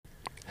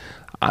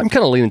I'm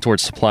kind of leaning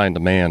towards supply and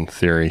demand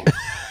theory.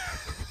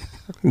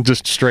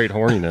 Just straight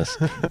horniness.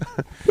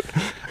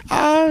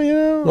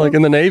 Like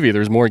in the Navy,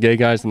 there's more gay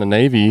guys in the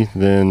Navy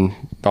than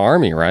the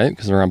Army, right?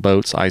 Because they're on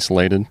boats,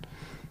 isolated.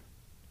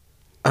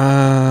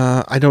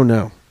 I don't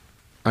know.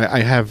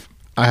 I have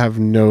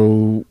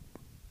no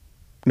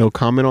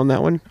comment on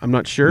that one. I'm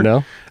not sure.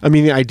 No? I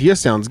mean, the idea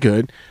sounds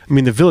good. I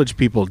mean, the Village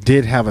People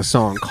did have a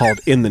song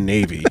called "In the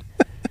Navy,"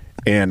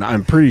 and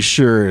I'm pretty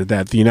sure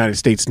that the United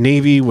States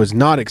Navy was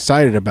not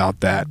excited about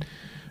that,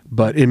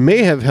 but it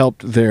may have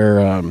helped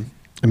their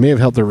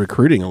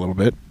recruiting a little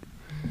bit.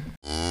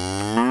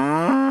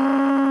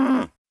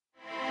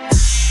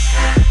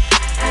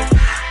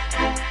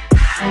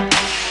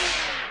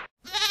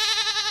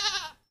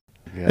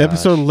 Gosh.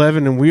 Episode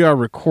 11, and we are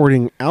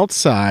recording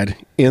outside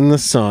in the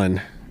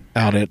sun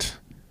out at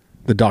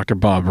the Dr.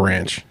 Bob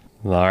Ranch.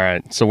 All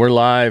right. So we're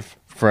live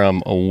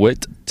from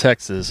Witt,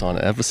 Texas on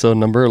episode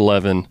number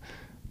 11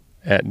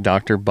 at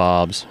Dr.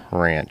 Bob's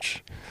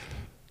Ranch.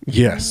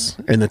 Yes.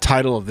 And the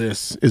title of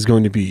this is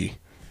going to be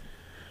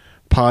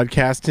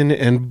Podcastin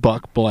and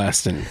Buck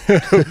Blastin.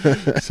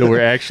 So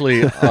we're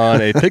actually on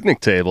a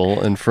picnic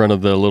table in front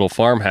of the little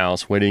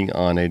farmhouse waiting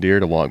on a deer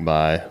to walk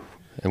by.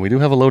 And we do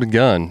have a loaded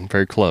gun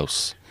very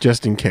close.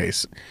 Just in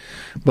case.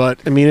 But,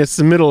 I mean, it's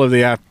the middle of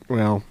the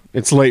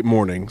it's late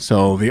morning,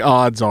 so the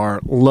odds are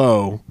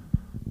low,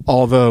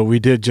 although we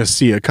did just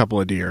see a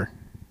couple of deer.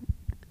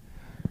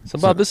 So,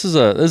 Bob, this is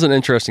an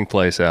interesting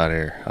place out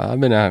here. I've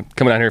been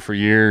coming out here for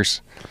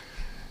years.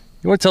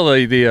 You want to tell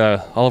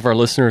all of our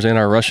listeners and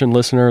our Russian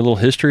listener a little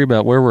history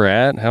about where we're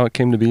at, how it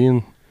came to be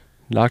in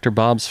Dr.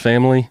 Bob's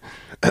family?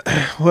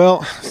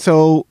 Well,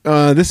 so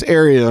this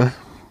area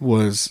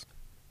was,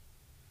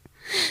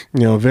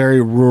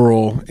 very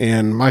rural,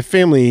 and my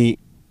family,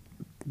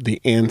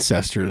 the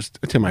ancestors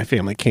to my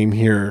family, came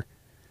here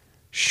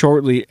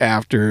shortly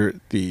after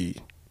the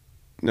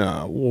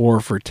war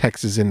for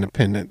Texas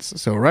independence.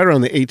 So right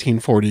around the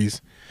 1840s,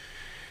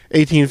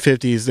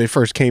 1850s, they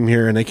first came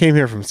here, and they came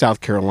here from South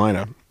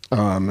Carolina.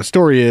 The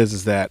story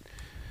is that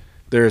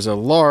there's a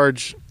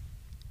large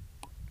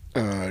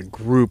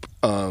group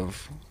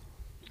of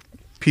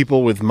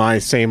people with my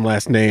same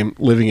last name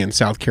living in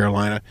South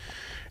Carolina,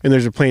 and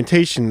there's a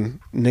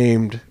plantation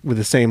named with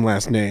the same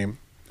last name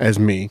as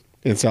me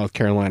in South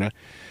Carolina.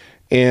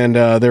 And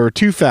there were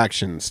two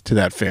factions to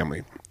that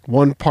family.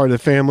 One part of the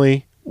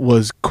family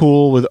was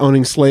cool with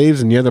owning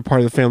slaves, and the other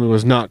part of the family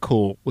was not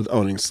cool with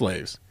owning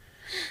slaves.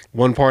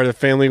 One part of the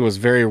family was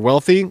very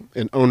wealthy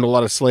and owned a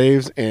lot of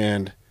slaves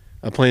and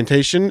a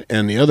plantation,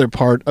 and the other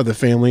part of the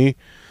family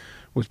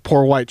was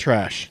poor white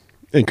trash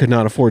and could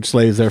not afford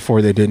slaves,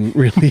 therefore they didn't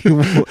really...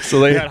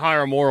 So they had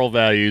higher moral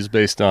values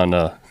based on...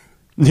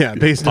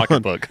 based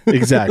pocketbook. on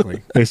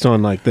exactly based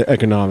on like the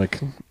economic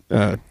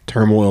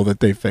turmoil that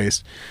they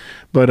faced.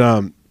 But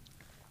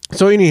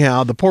so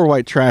anyhow, the poor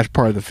white trash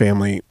part of the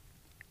family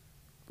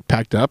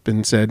packed up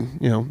and said,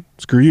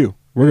 screw you,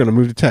 we're going to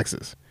move to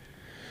Texas.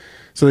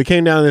 So they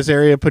came down to this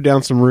area, put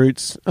down some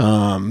roots.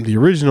 The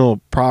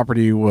original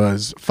property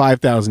was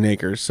 5,000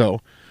 acres. So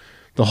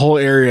the whole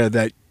area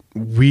that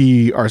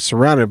we are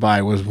surrounded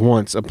by was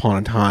once upon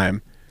a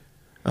time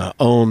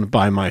owned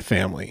by my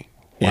family.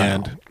 Wow.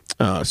 And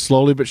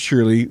slowly but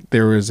surely,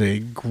 there was a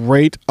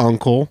great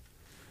uncle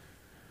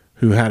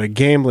who had a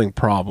gambling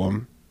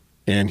problem,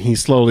 and he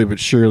slowly but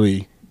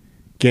surely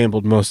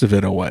gambled most of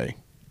it away.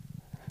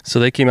 So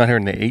they came out here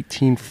in the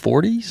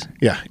 1840s?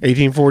 Yeah,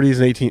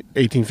 1840s and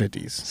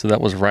 1850s. So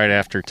that was right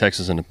after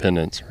Texas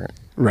independence, right?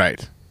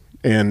 Right.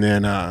 And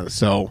then,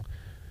 so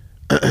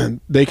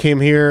they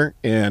came here,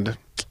 and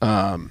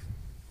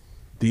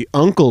the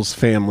uncle's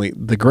family,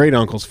 the great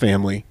uncle's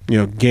family,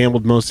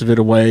 gambled most of it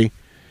away.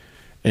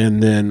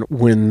 And then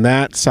when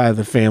that side of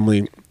the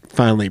family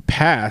finally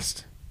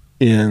passed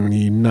in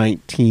the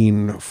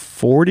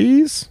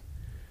 1940s,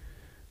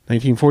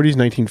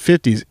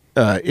 1950s,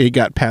 it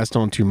got passed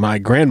on to my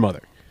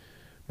grandmother,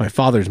 my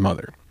father's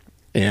mother.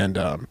 And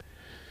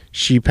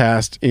she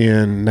passed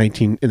in the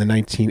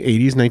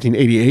 1980s,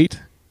 1988,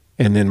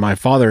 and then my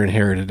father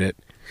inherited it.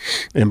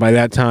 And by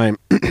that time,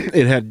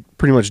 it had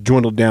pretty much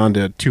dwindled down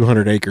to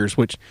 200 acres,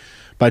 which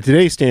by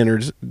today's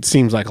standards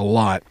seems like a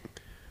lot.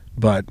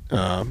 But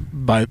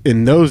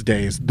in those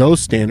days, those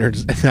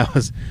standards, that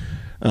was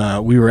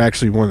we were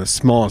actually one of the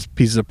smallest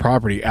pieces of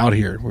property out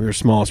here. We were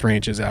smallest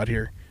ranches out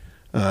here,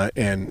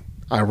 and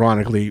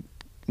ironically,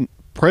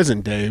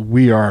 present day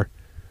we are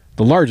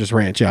the largest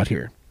ranch out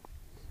here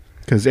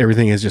because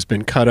everything has just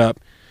been cut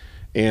up,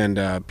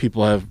 and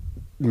people have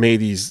made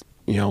these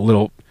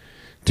little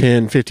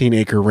 10, 15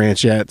 acre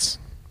ranchettes,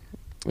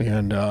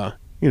 and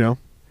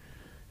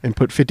and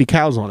put 50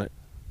 cows on it.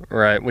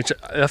 Right, which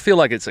I feel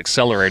like it's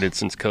accelerated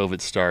since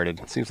COVID started.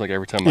 It seems like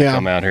every time I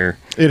come out here,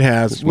 it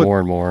has more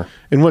and more.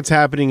 And what's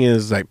happening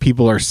is like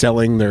people are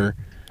selling their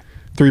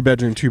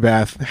 3-bedroom,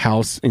 2-bath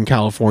house in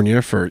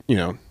California for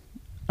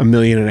 $1.5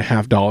 million,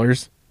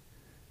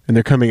 and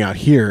they're coming out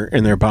here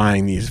and they're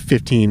buying these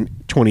 15,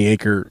 20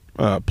 acre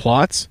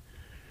plots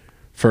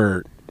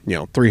for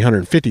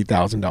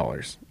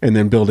 $350,000 and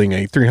then building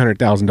a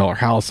 $300,000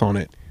 house on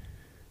it,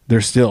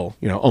 they're still,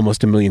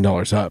 almost $1 million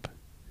up.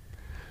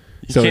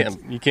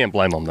 You can't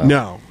blame them,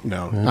 though.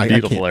 No.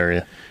 Beautiful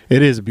area.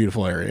 It is a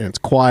beautiful area. It's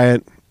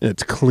quiet.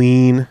 It's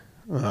clean.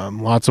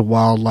 Lots of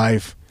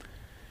wildlife.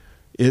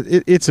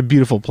 It's a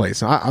beautiful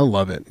place. I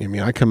love it. I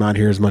mean, I come out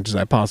here as much as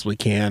I possibly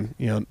can,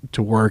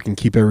 to work and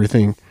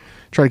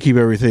try to keep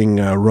everything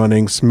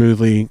running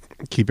smoothly,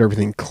 keep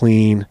everything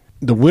clean.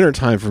 The winter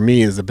time for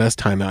me is the best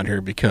time out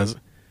here because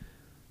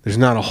there's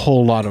not a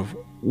whole lot of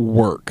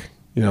work.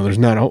 There's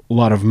not a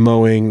lot of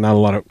mowing, not a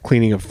lot of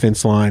cleaning of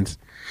fence lines.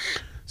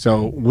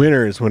 So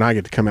winter is when I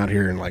get to come out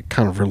here and like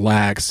kind of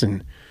relax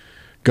and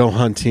go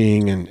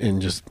hunting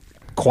and just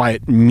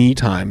quiet me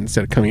time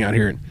instead of coming out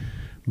here and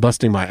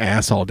busting my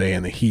ass all day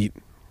in the heat.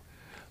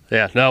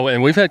 Yeah, no,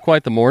 and we've had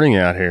quite the morning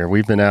out here.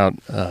 We've been out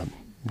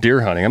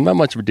deer hunting. I'm not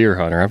much of a deer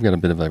hunter. I've got a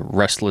bit of a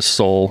restless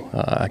soul.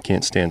 I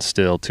can't stand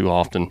still too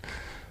often.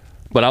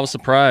 But I was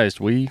surprised.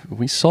 We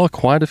saw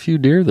quite a few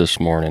deer this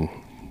morning.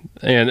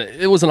 And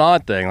it was an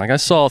odd thing. Like I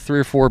saw 3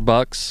 or 4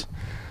 bucks,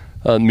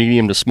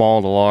 medium to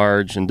small to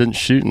large, and didn't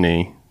shoot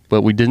any.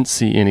 But we didn't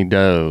see any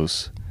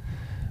does,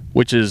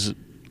 which is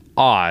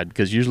odd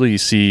because usually you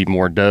see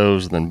more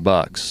does than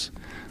bucks.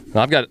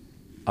 Now, I've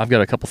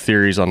got a couple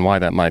theories on why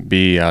that might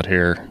be out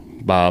here,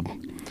 Bob.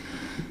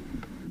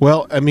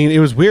 Well, I mean, it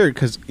was weird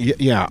because,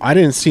 I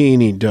didn't see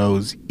any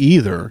does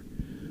either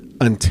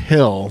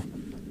until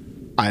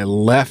I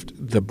left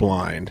the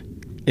blind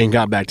and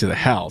got back to the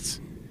house.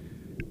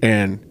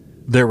 And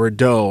there were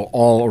doe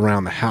all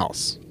around the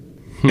house.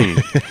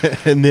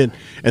 and then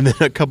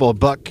a couple of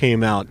buck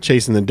came out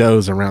chasing the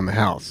does around the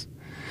house.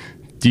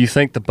 Do you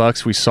think the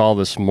bucks we saw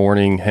this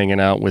morning hanging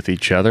out with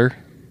each other,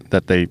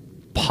 that they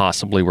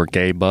possibly were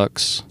gay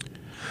bucks?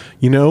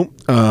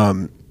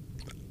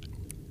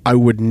 I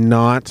would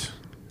not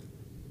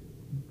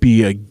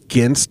be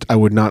against. I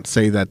would not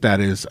say that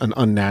is an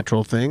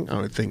unnatural thing. I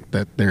would think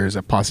that there's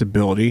a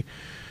possibility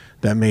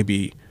that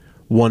maybe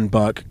one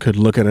buck could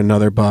look at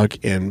another buck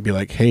and be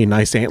like, hey,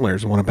 nice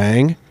antlers, want to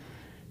bang?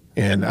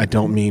 And I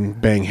don't mean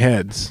bang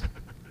heads.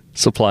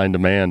 Supply and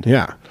demand.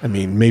 Yeah. I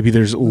mean, maybe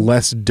there's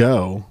less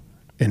doe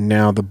and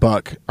now the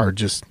buck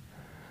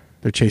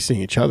they're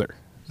chasing each other.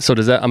 So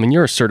does that,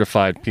 you're a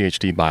certified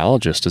PhD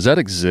biologist. Does that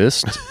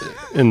exist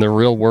in the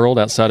real world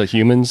outside of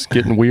humans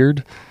getting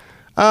weird?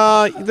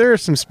 There are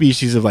some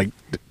species of like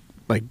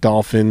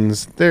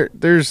dolphins.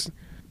 There's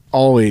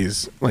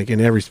always, like in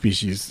every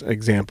species,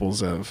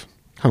 examples of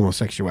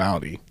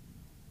homosexuality.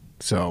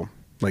 So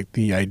like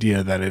the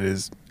idea that it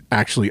is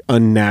actually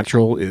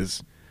unnatural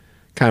is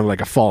kind of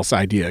like a false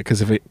idea,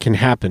 because if it can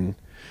happen,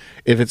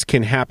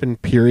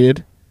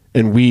 period,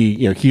 and we,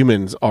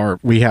 humans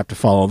we have to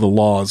follow the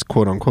laws,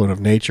 quote unquote, of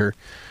nature.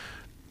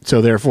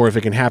 So therefore, if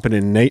it can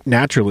happen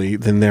naturally,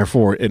 then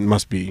therefore it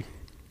must be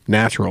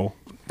natural.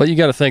 But you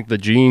got to think the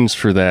genes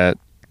for that,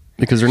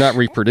 because they're not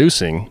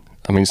reproducing.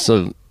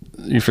 So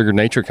you figure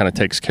nature kind of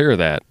takes care of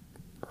that,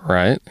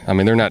 right?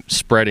 They're not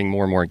spreading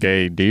more and more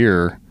gay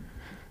deer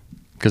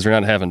because they're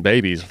not having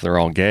babies if they're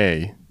all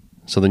gay.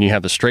 So then you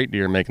have the straight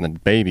deer making the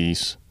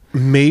babies.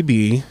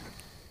 Maybe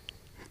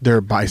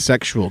they're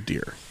bisexual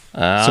deer.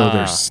 So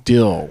they're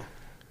still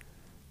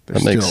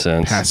makes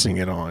sense. Passing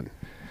it on.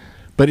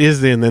 But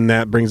and then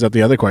that brings up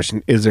the other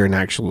question, is there an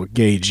actual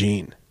gay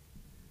gene?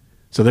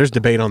 So there's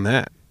debate on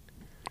that.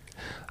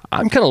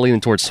 I'm kind of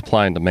leaning towards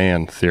supply and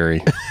demand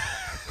theory.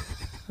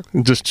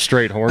 Just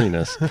straight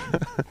horniness.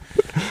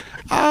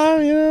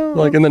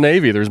 Like in the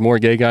Navy, there's more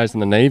gay guys in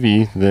the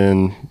Navy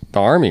than the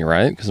Army,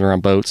 right? Because they're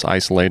on boats,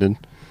 isolated.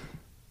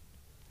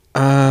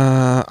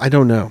 I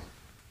don't know.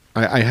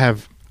 I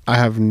have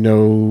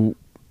no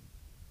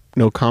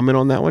comment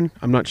on that one.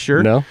 I'm not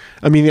sure. No?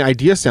 The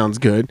idea sounds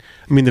good.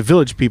 The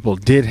Village People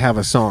did have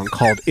a song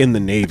called In the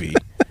Navy.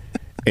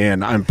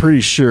 And I'm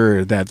pretty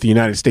sure that the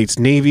United States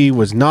Navy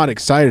was not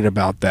excited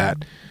about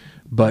that.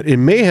 But it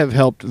may have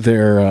helped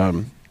their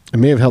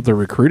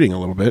recruiting a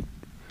little bit.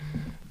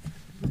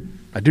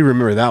 I do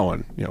remember that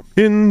one.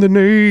 In the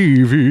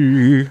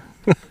Navy,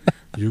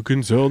 you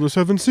can sail the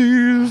 7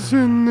 seas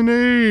in the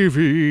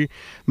Navy.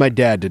 My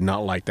dad did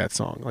not like that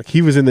song. Like,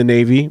 he was in the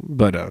Navy,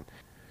 but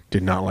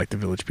did not like the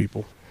Village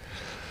People.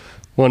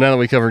 Well, now that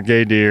we covered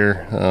gay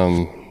deer,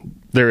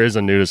 there is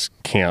a nudist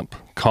camp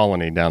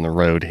colony down the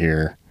road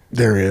here.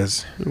 There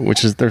is.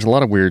 There's a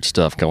lot of weird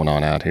stuff going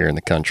on out here in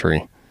the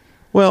country.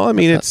 Well,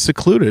 it's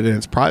secluded and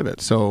it's private,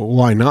 so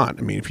why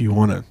not? If you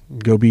want to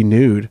go be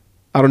nude.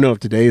 I don't know if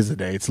today is the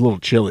day. It's a little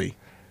chilly.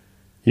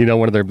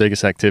 One of their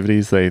biggest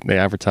activities they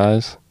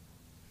advertise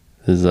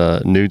is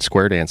nude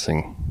square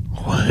dancing.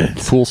 What?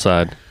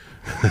 Poolside.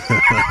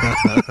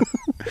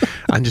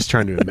 I'm just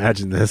trying to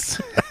imagine this.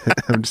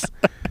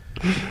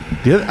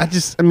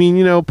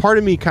 Part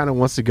of me kind of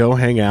wants to go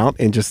hang out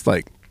and just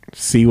like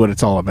see what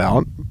it's all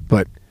about,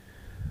 but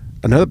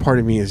another part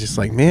of me is just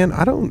like, man,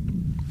 I don't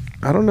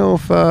know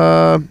if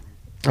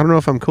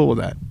I'm cool with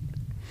that.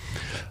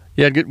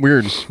 Yeah, it'd get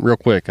weird real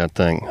quick. I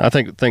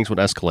think things would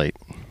escalate.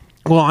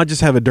 Well, I just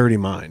have a dirty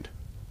mind,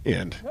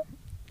 and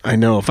I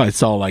know if I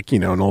saw like,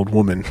 an old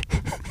woman,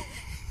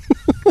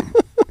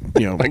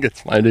 I get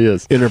some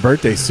ideas. in her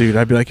birthday suit,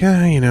 I'd be like,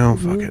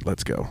 fuck it,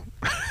 let's go.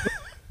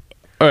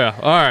 Oh yeah,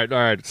 all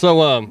right.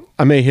 So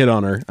I may hit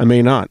on her, I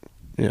may not.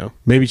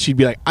 Maybe she'd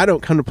be like, I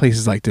don't come to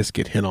places like this to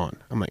get hit on.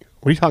 I'm like,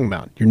 what are you talking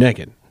about? You're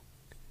naked.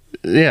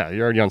 yeah,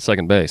 you're already on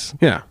second base.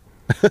 Yeah,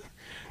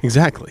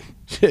 exactly.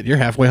 Shit, you're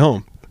halfway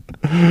home.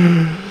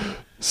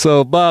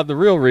 So Bob, the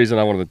real reason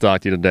I wanted to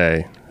talk to you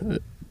today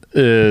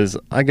is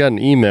I got an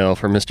email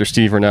from Mr.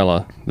 Steve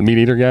Ranella, the meat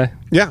eater guy.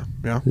 Yeah.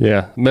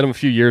 Yeah, met him a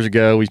few years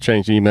ago. We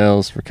changed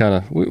emails. We're kind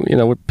of,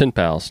 we're pen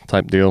pals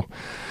type deal.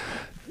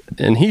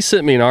 And he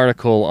sent me an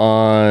article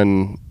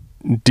on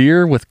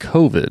deer with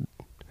COVID,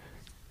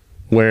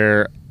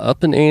 where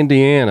up in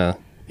Indiana,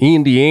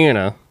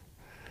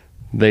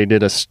 they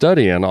did a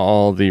study on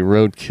all the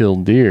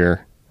roadkill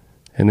deer,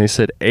 and they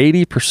said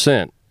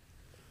 80%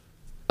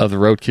 of the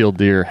roadkill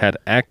deer had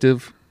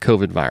active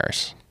COVID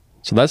virus.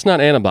 So that's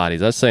not antibodies.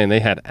 That's saying they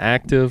had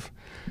active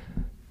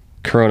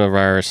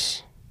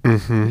coronavirus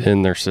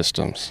in their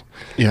systems.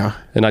 Yeah.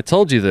 And I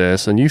told you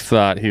this, and you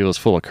thought he was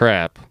full of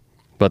crap.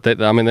 But they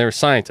were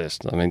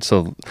scientists.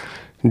 So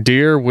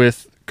deer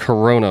with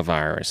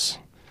coronavirus.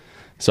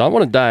 So I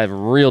want to dive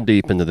real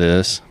deep into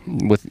this,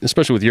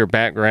 especially with your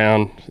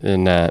background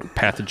in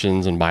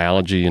pathogens and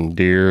biology and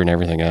deer and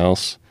everything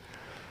else.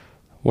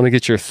 I want to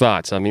get your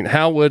thoughts.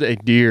 How would a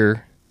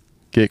deer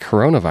get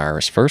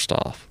coronavirus first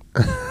off?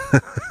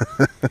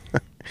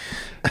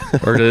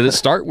 Or did it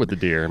start with the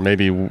deer?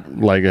 Maybe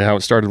like how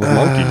it started with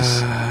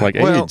monkeys, like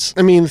AIDS.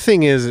 The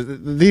thing is,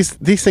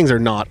 these things are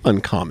not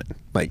uncommon.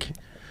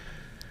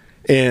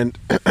 And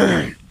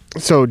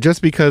so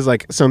just because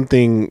like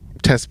something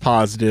tests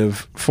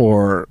positive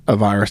for a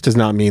virus does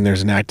not mean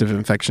there's an active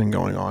infection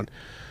going on.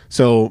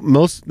 So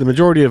the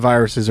majority of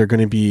viruses are going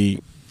to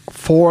be,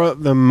 for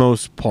the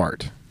most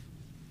part,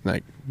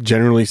 like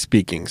generally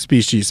speaking,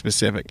 species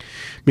specific,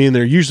 meaning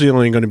they're usually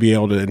only going to be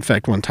able to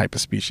infect one type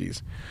of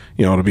species.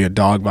 It'll be a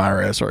dog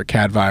virus or a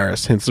cat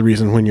virus. Hence the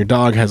reason when your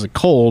dog has a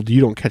cold,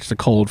 you don't catch the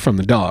cold from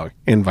the dog,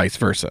 and vice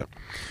versa.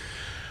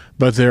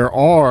 But there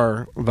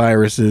are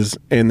viruses,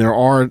 and there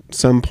are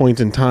some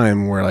points in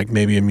time where like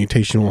maybe a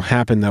mutation will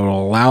happen that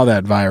will allow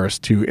that virus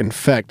to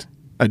infect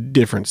a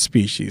different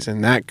species,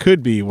 and that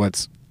could be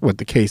what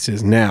the case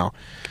is now.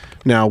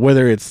 Now,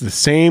 whether it's the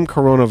same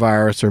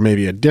coronavirus or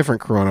maybe a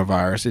different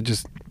coronavirus, it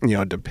just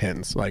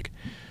depends.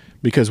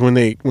 Because when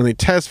they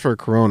test for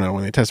corona,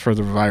 when they test for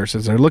the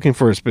viruses, they're looking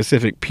for a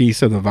specific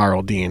piece of the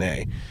viral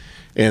DNA,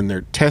 and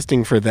they're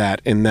testing for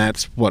that, and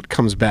that's what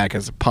comes back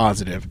as a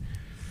positive.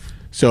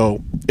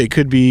 So it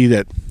could be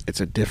that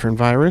it's a different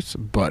virus,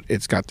 but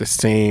it's got the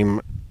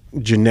same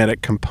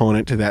genetic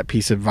component to that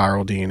piece of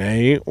viral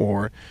DNA,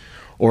 or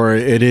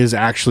it is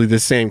actually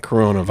the same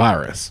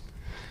coronavirus.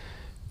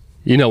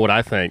 You know what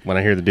I think when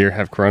I hear the deer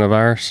have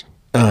coronavirus?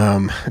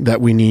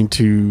 That we need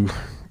to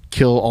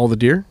kill all the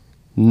deer?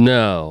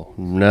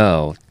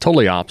 No.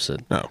 Totally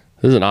opposite. No.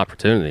 This is an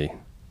opportunity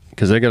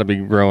because they got to be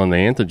growing the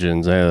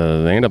antigens,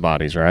 the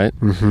antibodies, right?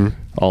 Mm-hmm.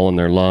 All in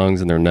their lungs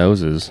and their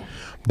noses.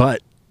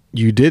 But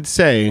you did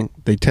say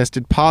they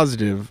tested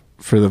positive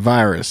for the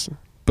virus,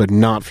 but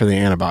not for the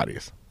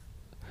antibodies.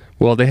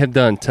 Well, they had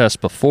done tests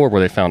before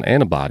where they found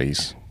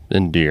antibodies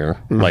in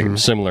deer, like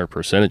similar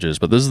percentages,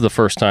 but this is the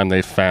first time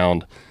they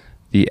found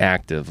the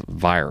active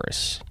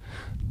virus,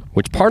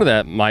 which part of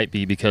that might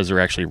be because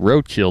they're actually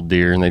roadkill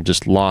deer and they've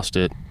just lost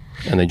it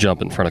and they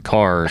jump in front of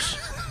cars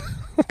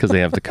because they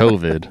have the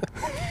COVID.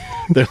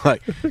 They're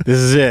like, this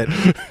is it.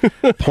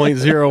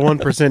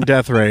 0.01%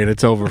 death rate.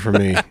 It's over for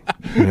me.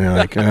 And you're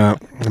like, I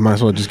might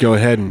as well just go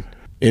ahead and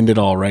end it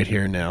all right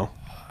here now.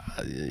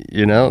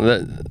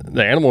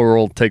 The animal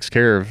world takes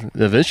care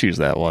of issues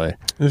that way.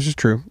 This is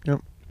true.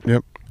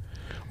 Yep.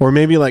 Or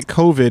maybe like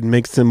COVID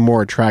makes them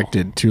more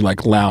attracted to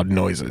like loud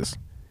noises.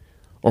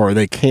 Or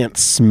they can't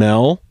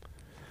smell.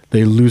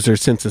 They lose their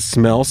sense of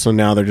smell. So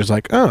now they're just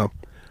like, oh,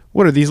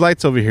 what are these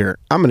lights over here?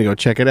 I'm going to go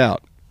check it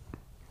out.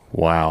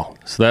 Wow.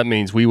 So that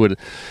means we would,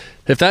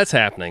 if that's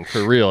happening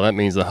for real, that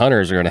means the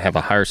hunters are going to have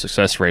a higher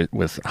success rate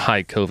with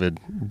high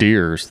COVID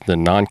deers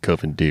than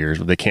non-COVID deers,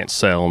 but they can't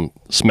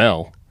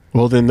smell.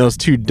 Well, then those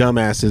two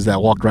dumbasses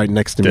that walked right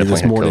next to me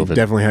this morning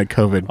definitely had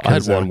COVID. I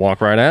had one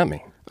walk right at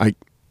me.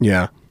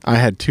 I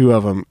had two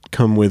of them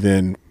come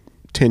within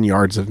 10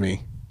 yards of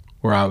me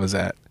where I was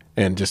at,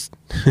 and just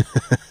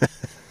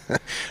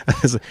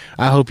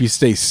I hope you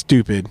stay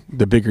stupid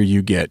the bigger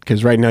you get,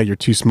 because right now you're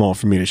too small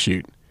for me to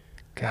shoot.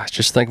 Gosh,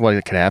 just think what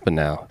could happen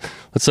now.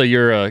 Let's say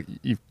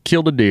you've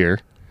killed a deer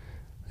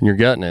and you're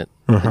gutting it,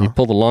 and you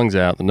pull the lungs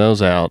out, the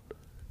nose out,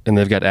 and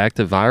they've got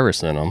active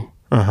virus in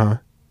them.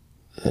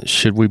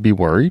 Should we be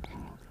worried?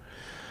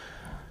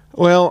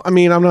 Well, I'm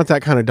not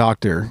that kind of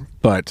doctor,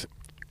 but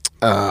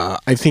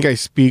I think I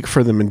speak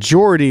for the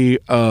majority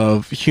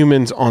of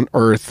humans on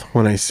Earth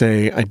when I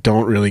say I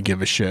don't really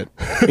give a shit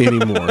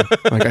anymore.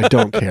 Like, I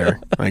don't care.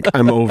 Like,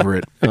 I'm over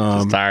it.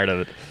 Just tired of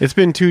it. It's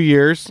been 2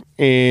 years,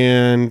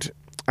 and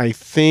I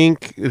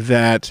think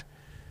that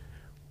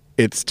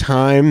it's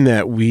time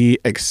that we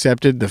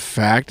accepted the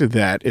fact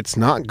that it's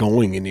not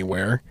going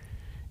anywhere.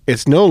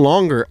 It's no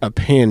longer a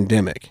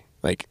pandemic.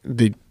 Like,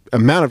 the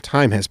amount of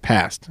time has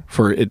passed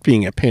for it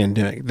being a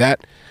pandemic.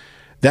 That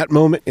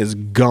moment is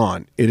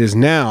gone. It is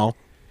now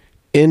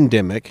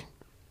endemic.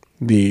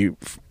 The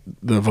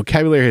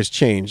vocabulary has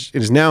changed.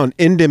 It is now an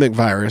endemic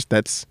virus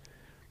that's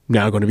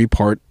now going to be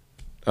part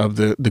of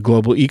the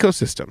global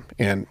ecosystem.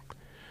 And,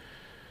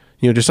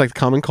 just like the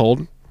common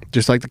cold,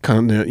 just like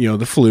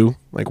the flu,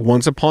 like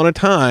once upon a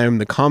time,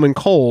 the common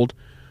cold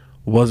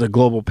was a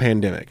global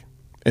pandemic.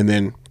 And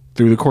then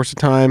through the course of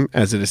time,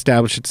 as it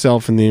established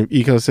itself in the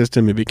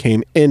ecosystem, it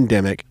became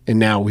endemic. And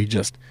now we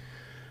just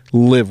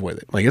live with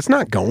it. Like, it's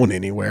not going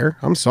anywhere.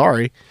 I'm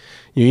sorry.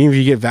 Even if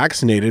you get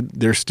vaccinated,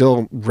 there's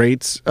still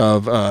rates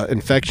of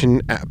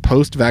infection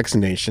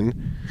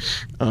post-vaccination.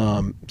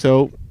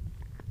 So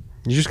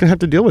you're just going to have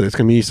to deal with it. It's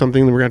going to be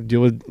something that we're going to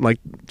have to deal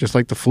with, just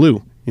like the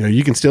flu.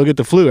 You can still get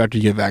the flu after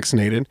you get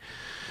vaccinated.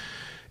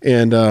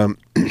 And,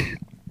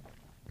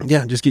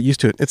 just get used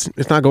to it.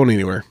 It's not going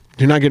anywhere.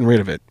 You're not getting rid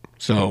of it.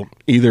 So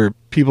either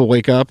people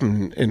wake up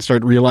and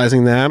start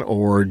realizing that,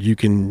 or you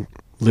can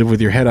live with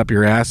your head up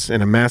your ass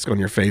and a mask on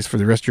your face for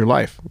the rest of your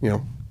life.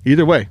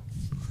 Either way.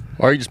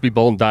 Or you just be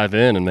bold and dive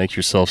in and make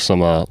yourself some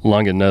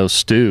lung and nose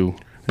stew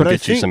and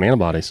get you some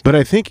antibodies. But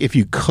I think if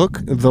you cook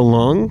the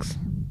lungs,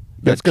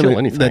 that's going to kill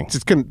anything.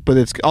 But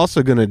it's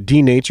also going to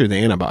denature the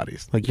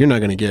antibodies. Like, you're not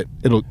going to get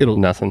it'll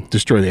nothing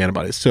destroy the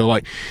antibodies. So,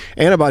 like,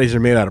 antibodies are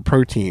made out of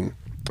protein,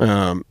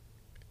 and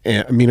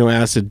amino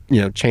acid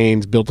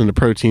chains built into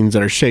proteins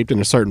that are shaped in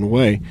a certain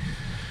way.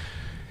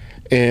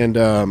 And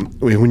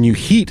when you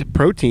heat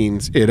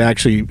proteins, it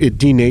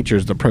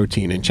denatures the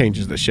protein and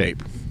changes the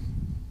shape.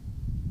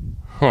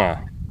 Huh.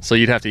 So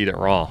you'd have to eat it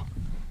raw.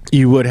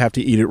 You would have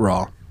to eat it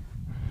raw.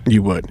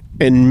 You would.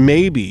 And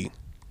maybe,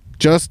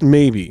 just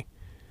maybe,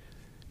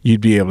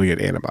 you'd be able to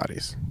get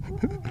antibodies.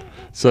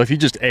 So if you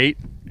just ate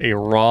a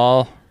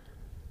raw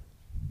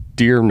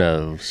deer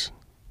nose,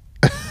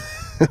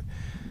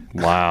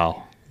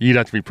 wow. You'd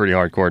have to be pretty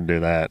hardcore to do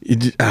that.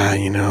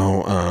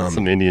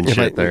 Some Indian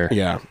shit there.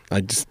 Yeah,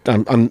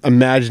 I'm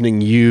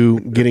imagining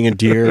you getting a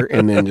deer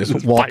and then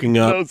just walking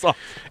up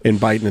and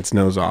biting its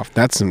nose off.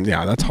 That's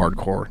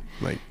hardcore.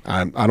 Like,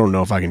 I don't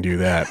know if I can do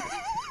that.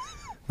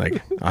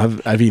 Like,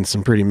 I've eaten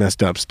some pretty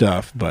messed up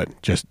stuff,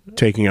 but just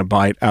taking a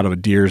bite out of a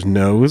deer's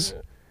nose.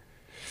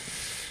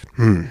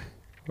 Yeah,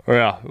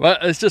 well,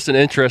 it's just an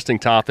interesting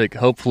topic.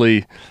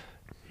 Hopefully,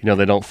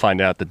 they don't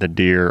find out that the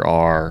deer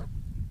are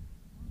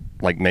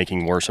like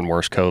making worse and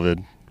worse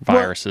COVID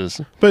viruses.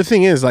 Well, but the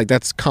thing is, like,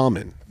 that's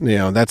common.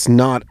 That's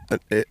not,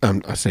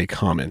 I say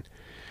common.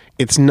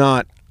 It's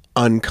not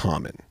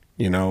uncommon.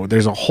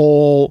 There's a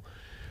whole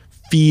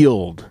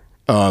field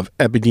of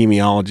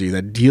epidemiology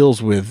that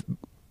deals with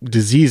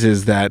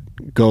diseases that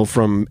go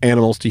from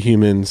animals to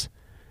humans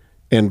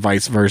and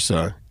vice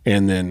versa.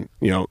 And then,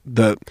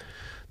 the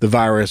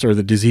virus or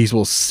the disease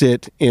will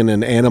sit in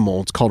an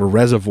animal. It's called a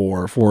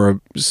reservoir for a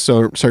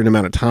certain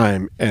amount of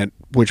time, at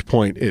which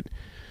point it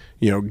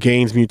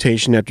gains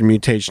mutation after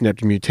mutation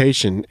after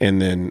mutation, and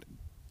then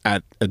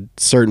at a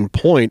certain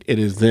point, it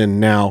is then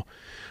now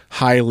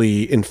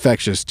highly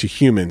infectious to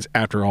humans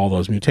after all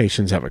those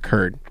mutations have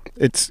occurred.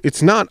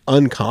 It's not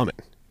uncommon.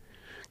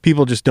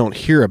 People just don't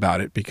hear about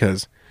it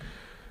because,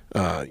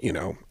 I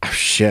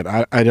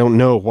don't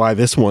know why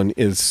this one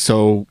is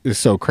so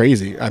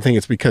crazy. I think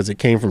it's because it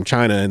came from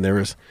China, and there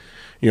was,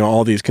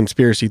 all these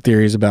conspiracy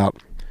theories about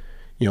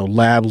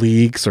lab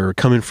leaks or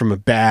coming from a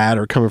bat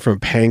or coming from a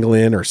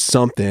pangolin or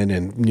something.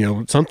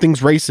 And, something's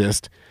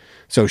racist.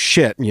 So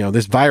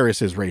this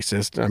virus is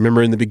racist. I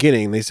remember in the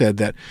beginning, they said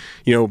that,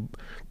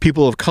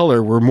 people of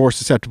color were more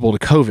susceptible to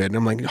COVID. And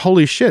I'm like,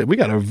 holy shit, we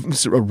got a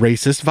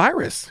racist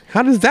virus.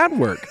 How does that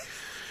work?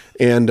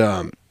 And,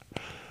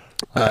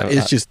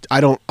 it's just,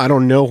 I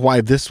don't know why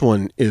this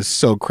one is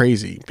so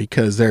crazy,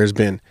 because there's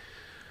been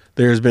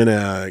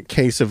a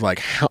case of like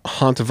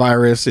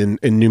hantavirus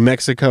in New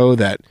Mexico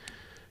that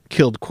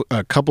killed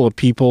a couple of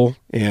people,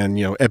 and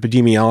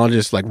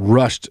epidemiologists like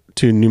rushed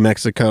to New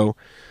Mexico.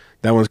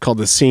 That one's called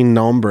the sin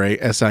nombre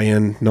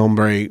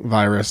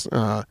virus.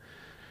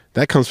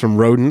 That comes from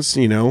rodents.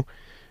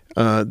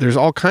 There's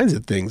all kinds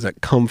of things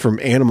that come from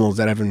animals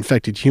that have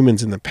infected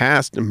humans in the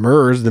past.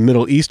 MERS, the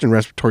Middle Eastern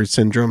Respiratory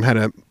Syndrome, had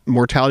a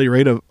mortality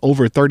rate of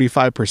over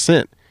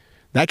 35%.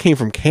 That came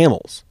from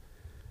camels,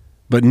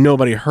 but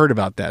nobody heard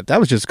about that.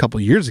 That was just a couple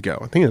of years ago.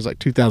 I think it was like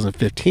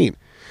 2015.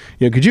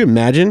 Could you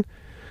imagine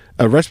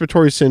a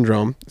respiratory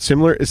syndrome,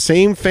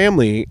 same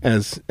family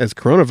as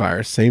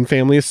coronavirus, same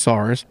family as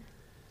SARS,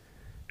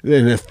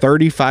 and a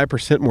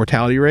 35%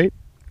 mortality rate?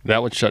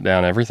 That would shut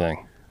down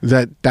everything.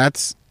 And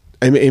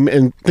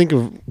think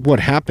of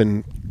what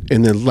happened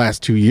in the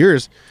last 2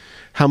 years,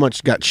 how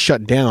much got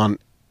shut down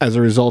as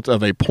a result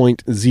of a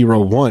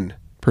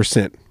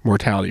 0.01%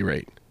 mortality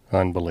rate.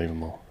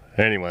 Unbelievable.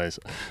 Anyways,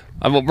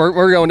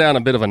 we're going down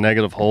a bit of a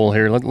negative hole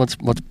here. Let's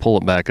pull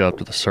it back up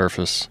to the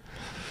surface.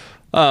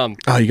 Oh,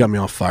 you got me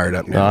all fired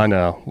up now. I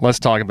know. Let's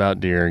talk about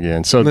deer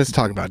again. So let's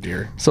talk about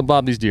deer. So,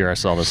 Bob, these deer I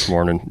saw this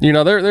morning,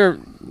 they're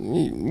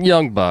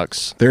young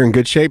bucks. They're in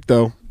good shape,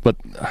 though. But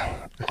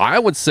I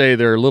would say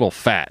they're a little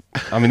fat.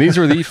 I mean, these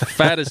are the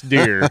fattest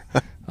deer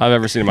I've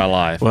ever seen in my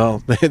life.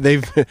 Well,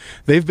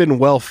 they've been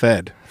well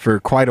fed for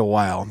quite a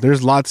while.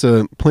 There's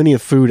plenty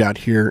of food out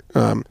here.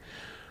 One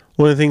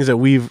of the things that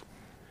we've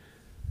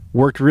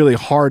worked really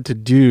hard to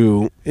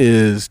do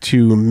is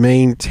to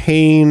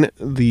maintain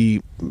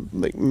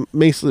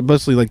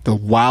mostly like the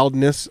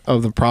wildness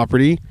of the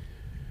property,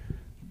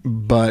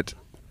 but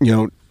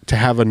to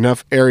have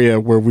enough area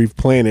where we've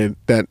planted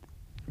that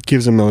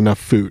gives them enough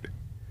food.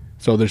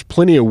 So there's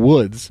plenty of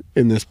woods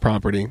in this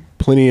property,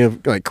 plenty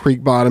of like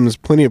creek bottoms,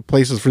 plenty of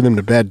places for them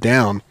to bed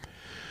down.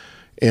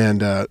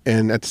 And at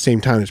the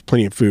same time, there's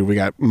plenty of food. We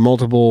got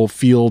multiple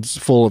fields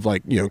full of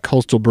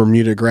coastal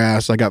Bermuda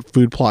grass. I got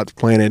food plots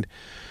planted.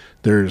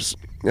 There's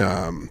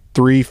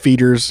 3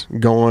 feeders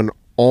going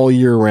all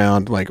year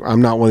round. Like,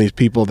 I'm not one of these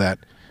people that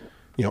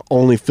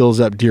only fills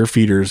up deer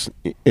feeders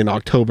in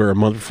October, a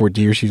month before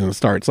deer season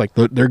starts. Like,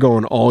 they're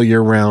going all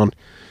year round.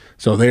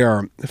 So they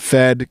are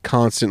fed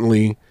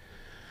constantly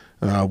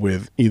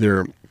with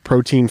either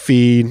protein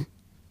feed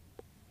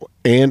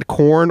and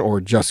corn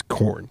or just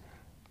corn.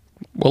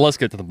 Well, let's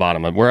get to the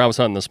bottom of it. Where I was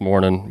hunting this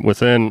morning,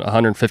 within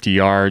 150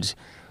 yards,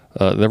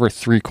 there were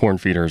 3 corn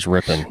feeders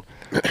ripping.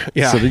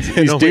 Yeah, so these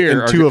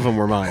deer, and 2 of them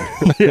were mine.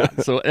 Yeah,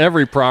 so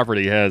every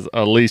property has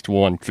at least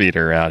 1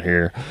 feeder out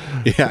here.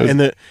 Yeah,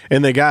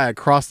 and the guy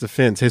across the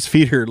fence, his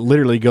feeder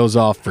literally goes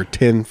off for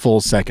 10 full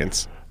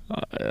seconds.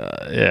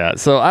 Yeah,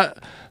 so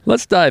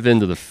let's dive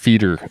into the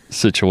feeder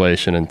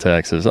situation in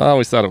Texas. I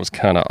always thought it was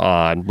kind of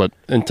odd, but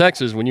in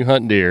Texas, when you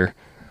hunt deer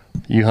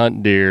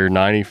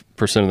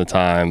 90% of the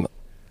time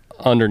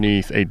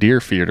underneath a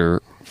deer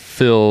feeder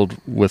filled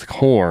with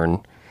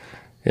corn.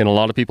 And a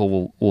lot of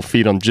people will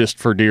feed them just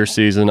for deer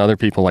season. Other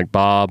people, like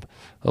Bob,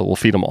 will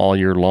feed them all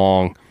year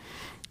long.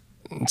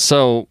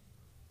 So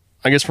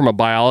I guess from a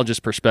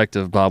biologist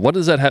perspective, Bob, what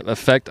does that have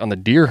effect on the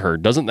deer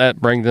herd? Doesn't that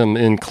bring them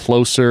in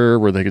closer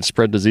where they can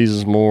spread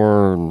diseases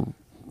more and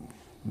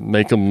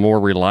make them more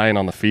reliant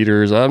on the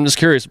feeders? I'm just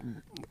curious,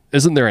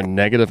 isn't there a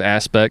negative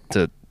aspect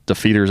to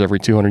feeders every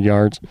 200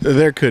 yards?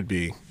 There could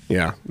be.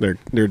 Yeah, there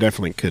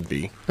definitely could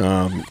be.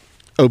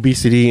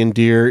 Obesity in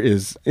deer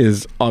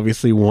is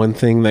obviously one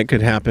thing that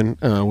could happen,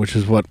 which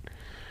is what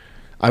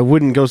I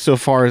wouldn't go so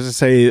far as to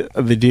say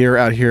the deer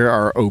out here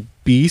are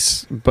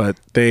obese, but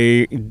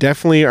they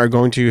definitely are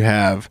going to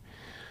have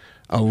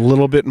a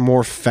little bit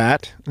more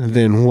fat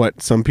than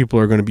what some people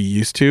are going to be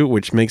used to,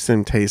 which makes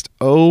them taste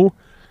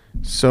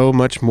so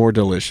much more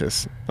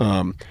delicious.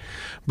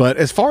 But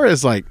as far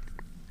as like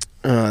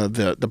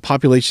the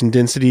population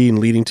density and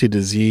leading to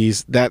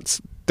disease,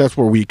 that's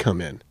where we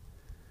come in.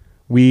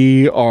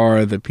 We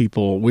are the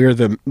people. We are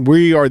the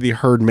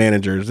herd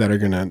managers that are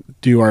going to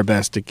do our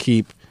best to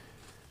keep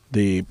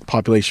the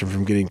population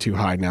from getting too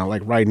high. Now,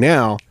 like right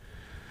now,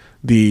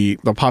 the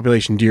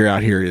population deer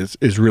out here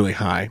is really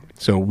high.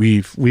 So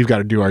we've got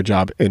to do our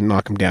job and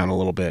knock them down a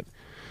little bit.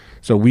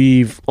 So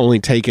we've only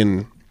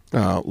taken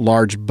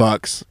large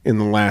bucks in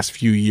the last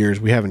few years.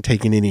 We haven't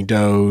taken any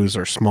does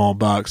or small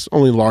bucks,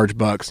 only large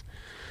bucks.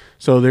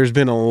 So there's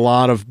been a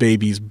lot of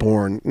babies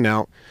born.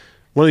 Now,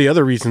 one of the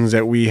other reasons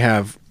that we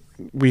have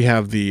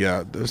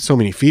the so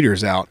many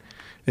feeders out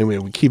and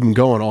we keep them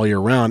going all year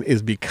round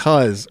is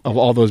because of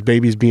all those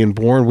babies being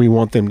born. We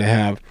want them to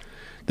have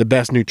the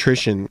best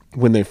nutrition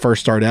when they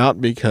first start out,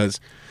 because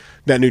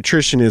that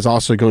nutrition is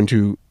also going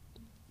to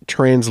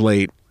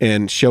translate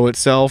and show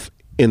itself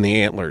in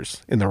the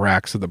antlers, in the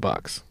racks of the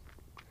bucks.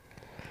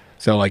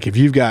 So like if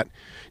you can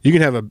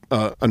have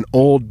an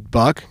old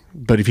buck,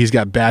 but if he's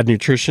got bad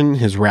nutrition,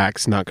 his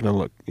rack's not going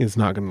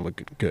to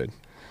look good.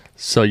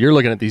 So you're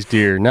looking at these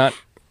deer not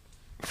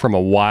from a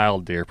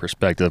wild deer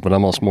perspective, but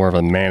almost more of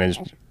a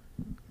managed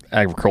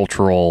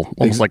agricultural,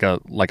 almost like a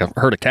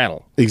herd of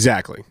cattle.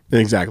 Exactly.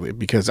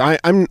 Because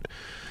I'm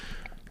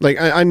like,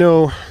 I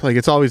know, like,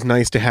 it's always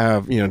nice to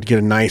have, to get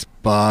a nice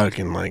buck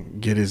and like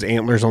get his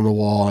antlers on the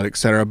wall,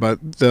 etc.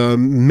 But the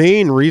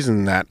main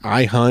reason that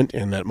I hunt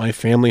and that my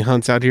family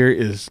hunts out here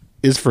is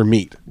for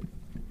meat.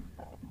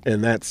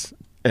 And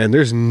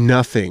there's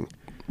nothing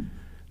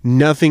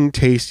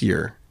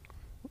tastier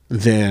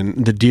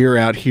than the deer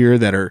out here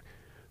that are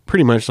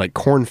pretty much like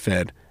corn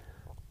fed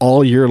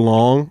all year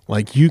long.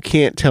 Like, you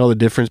can't tell the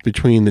difference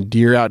between the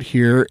deer out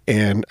here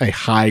and a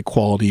high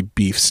quality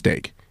beef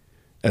steak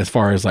as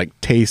far as like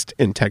taste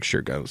and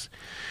texture goes.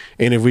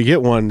 And if we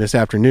get one this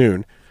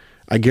afternoon,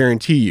 I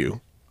guarantee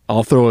you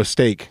I'll throw a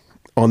steak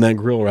on that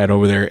grill right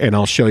over there and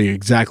I'll show you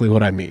exactly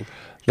what I mean.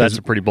 That's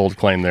a pretty bold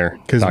claim there,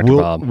 because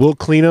we'll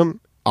clean them.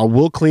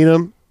 Will clean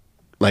them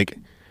like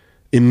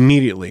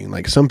immediately.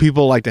 Like, some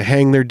people like to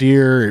hang their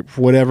deer or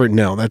whatever.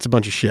 No, that's a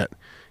bunch of shit,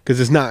 because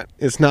it's not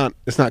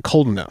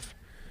cold enough.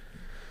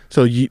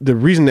 So the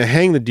reason to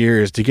hang the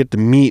deer is to get the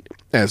meat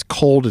as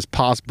cold as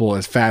possible,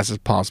 as fast as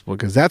possible,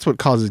 because that's what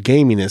causes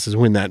gaminess, is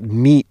when that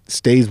meat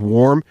stays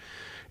warm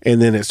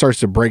and then it starts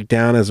to break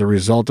down as a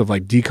result of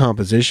like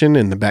decomposition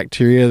and the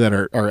bacteria that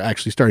are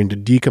actually starting to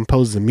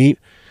decompose the meat.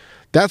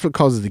 That's what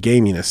causes the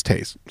gaminess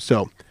taste.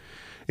 So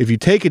if you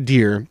take a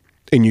deer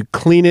and you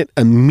clean it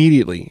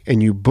immediately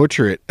and you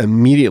butcher it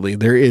immediately,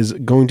 there is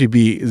going to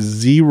be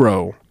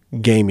zero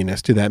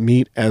gaminess to that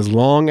meat as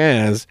long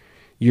as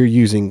you're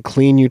using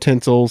clean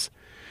utensils.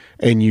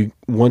 And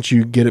once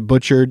you get it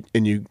butchered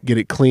and you get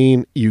it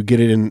clean, you get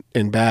it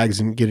in bags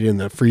and get it in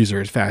the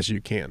freezer as fast as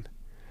you can.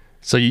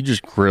 So you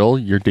just grill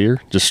your deer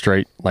just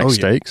straight like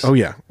steaks? Oh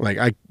yeah. Like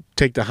I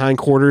take the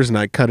hindquarters and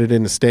I cut it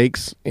into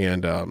steaks,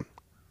 and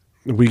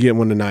we get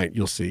one tonight.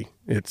 You'll see.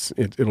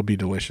 It'll be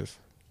delicious.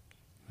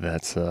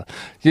 That's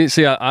you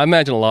see, I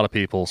imagine a lot of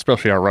people,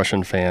 especially our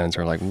Russian fans,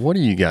 are like, "What are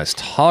you guys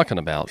talking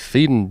about?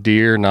 Feeding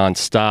deer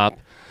nonstop?"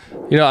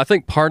 I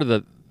think part of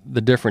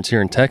the difference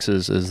here in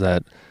Texas is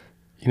that,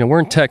 we're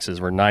in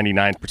Texas where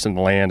 99% of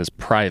the land is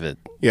private.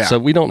 Yeah. So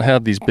we don't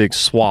have these big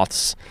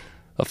swaths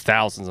of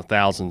thousands and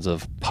thousands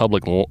of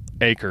public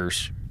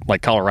acres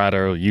like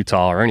Colorado,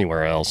 Utah, or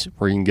anywhere else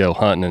where you can go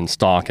hunting and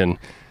stalking.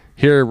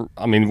 Here,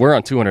 I mean, we're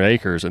on 200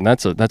 acres, and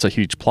that's a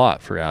huge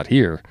plot for out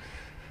here.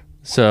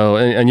 So,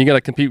 and you got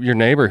to compete with your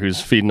neighbor who's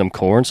feeding them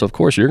corn. So, of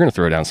course, you're going to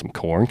throw down some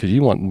corn because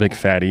you want big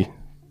fatty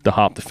to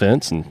hop the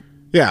fence. And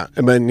yeah,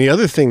 and then the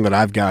other thing that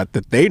I've got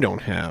that they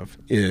don't have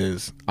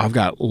is I've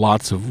got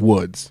lots of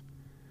woods.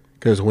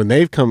 Because when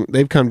they've come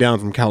down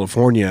from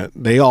California,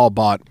 they all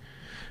bought,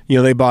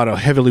 they bought a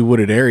heavily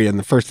wooded area, and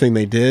the first thing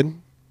they did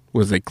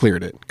was they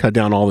cleared it, cut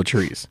down all the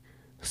trees.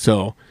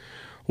 So,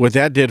 what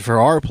that did for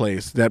our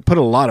place, that put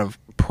a lot of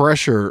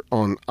pressure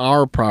on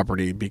our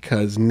property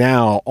because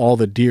now all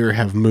the deer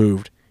have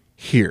moved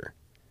here.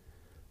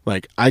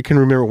 Like I can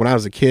remember when I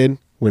was a kid,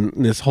 when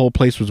this whole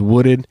place was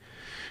wooded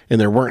and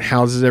there weren't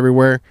houses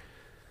everywhere,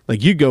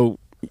 like you'd go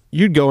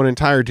an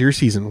entire deer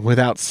season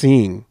without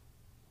seeing,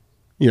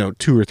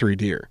 2 or 3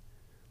 deer.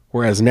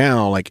 Whereas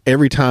now, like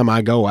every time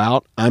I go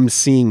out, I'm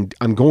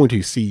going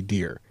to see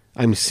deer.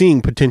 I'm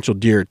seeing potential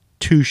deer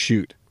to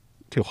shoot,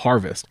 to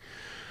harvest.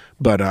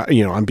 But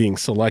I'm being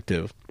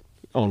selective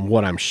on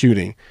what I'm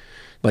shooting.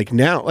 Like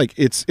now, like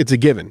it's a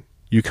given.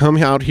 You come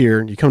out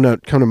here, you come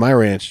to my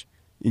ranch,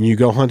 and you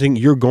go hunting,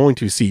 you're going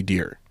to see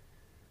deer.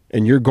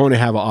 And you're going to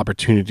have an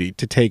opportunity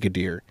to take a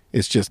deer.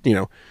 It's just,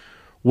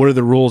 what are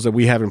the rules that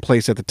we have in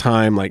place at the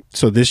time? Like,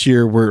 so this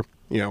year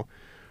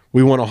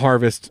we want to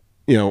harvest,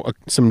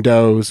 some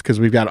does because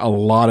we've got a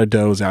lot of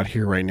does out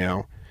here right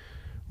now.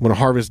 We want to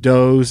harvest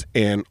does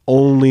and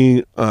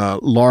only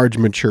large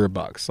mature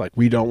bucks. Like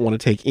we don't want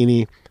to take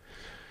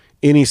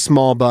any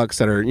small bucks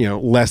that are,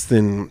 less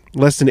than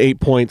 8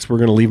 points. We're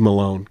going to leave them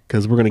alone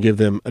because we're going to give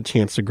them a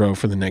chance to grow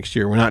for the next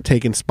year. We're not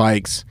taking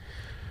spikes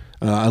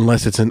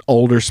unless it's an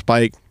older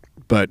spike,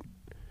 but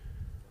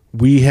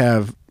we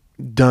have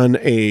done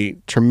a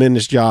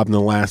tremendous job in the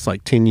last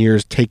 10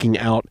 years taking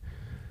out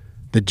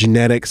the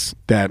genetics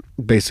that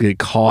basically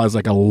cause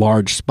like a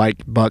large spike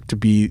buck to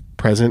be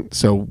present.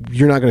 So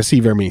you're not going to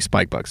see very many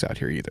spike bucks out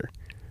here either.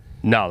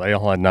 No, they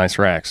all had nice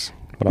racks.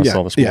 What I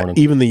saw this morning.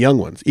 Even the young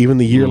ones, even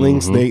the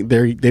yearlings,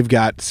 they've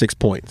got 6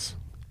 points.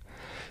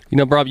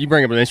 Bob, you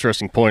bring up an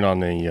interesting point on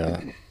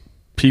the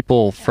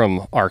people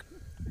from our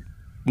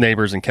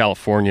neighbors in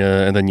California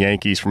and then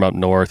Yankees from up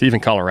north, even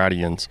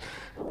Coloradians.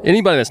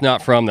 Anybody that's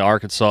not from the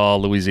Arkansas,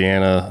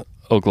 Louisiana,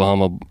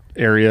 Oklahoma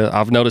area,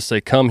 I've noticed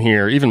they come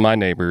here, even my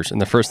neighbors, and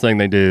the first thing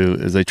they do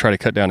is they try to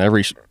cut down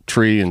every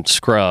tree and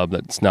scrub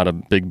that's not a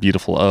big,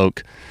 beautiful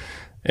oak.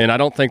 And I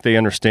don't think they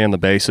understand the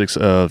basics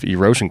of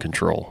erosion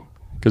control.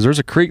 Because there's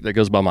a creek that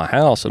goes by my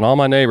house, and all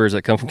my neighbors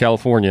that come from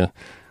California,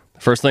 the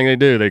first thing they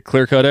do, they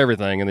clear cut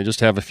everything, and they just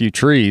have a few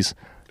trees.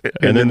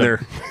 And then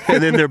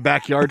their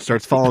backyard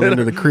starts falling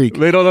into the creek.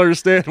 They don't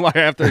understand why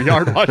half their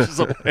yard washes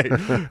away.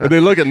 And they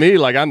look at me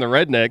like I'm the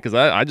redneck because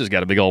I just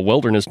got a big old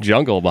wilderness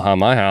jungle behind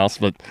my house.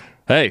 But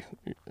hey,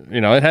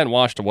 it hadn't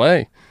washed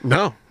away.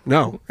 No.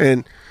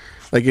 And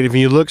like if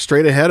you look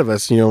straight ahead of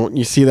us,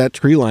 you see that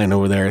tree line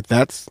over there.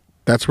 That's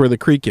where the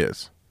creek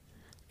is.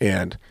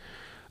 And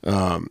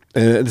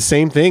the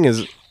same thing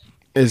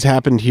has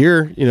happened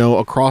here,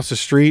 across the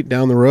street,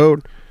 down the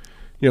road,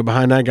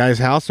 behind that guy's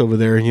house over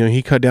there.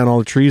 He cut down all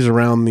the trees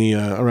around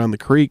the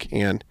creek,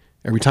 and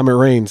every time it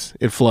rains,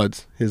 it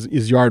floods.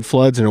 His yard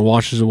floods, and it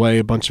washes away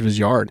a bunch of his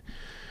yard.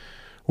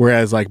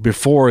 Whereas like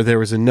before, there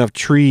was enough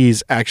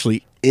trees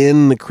actually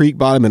in the creek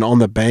bottom and on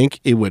the bank,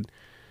 it would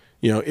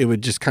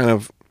just kind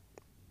of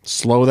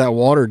slow that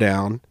water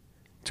down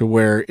to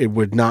where it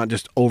would not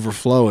just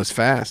overflow as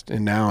fast.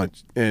 And now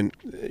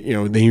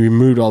they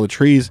removed all the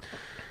trees.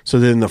 So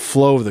then the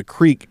flow of the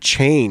creek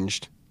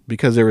changed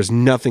because there was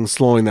nothing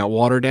slowing that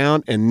water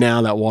down. And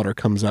now that water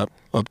comes up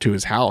to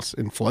his house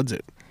and floods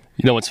it.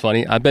 You know what's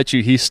funny? I bet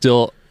you he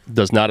still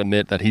does not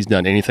admit that he's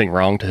done anything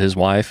wrong to his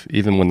wife,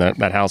 even when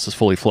that house is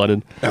fully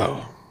flooded.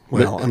 Oh,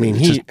 well, I mean,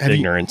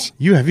 ignorance.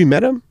 Have you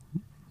met him?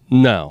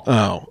 No.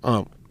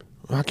 Oh,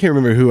 I can't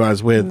remember who I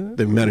was with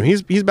that met him.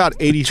 He's about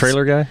 80.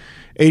 Trailer guy?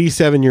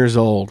 87 years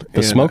old.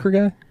 The smoker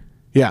guy?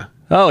 Yeah.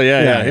 Oh,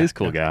 yeah. He's a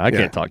cool guy. I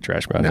can't talk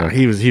trash about him.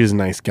 He was a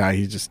nice guy.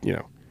 He's just,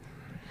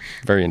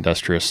 very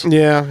industrious.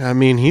 Yeah, I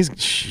mean,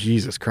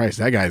 Jesus Christ,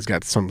 that guy's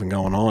got something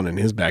going on in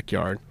his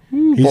backyard.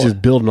 He's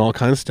just building all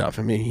kinds of stuff.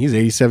 I mean, he's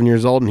 87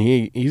 years old, and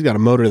he's got a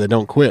motor that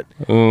don't quit.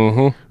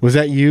 Was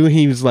that you?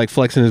 He was like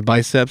flexing his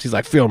biceps. He's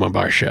like, feel my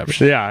biceps.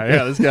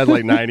 Yeah. This guy's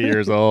like 90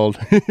 years old.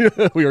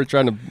 We were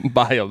trying to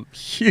buy a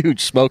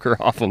huge smoker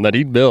off him that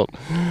he'd built.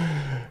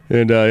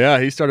 And,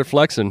 he started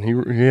flexing.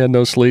 He had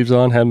no sleeves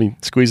on, had me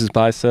squeeze his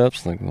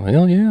biceps. Like, well,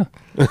 hell yeah.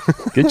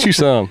 Get you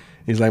some.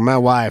 He's like, my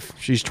wife,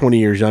 she's 20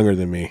 years younger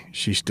than me.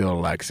 She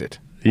still likes it.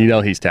 You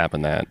know he's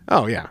tapping that.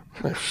 Oh, yeah.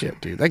 Oh,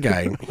 shit, dude. That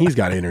guy, he's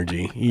got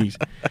energy.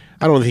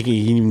 I don't think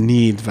he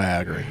needs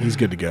Viagra. He's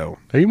good to go.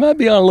 He might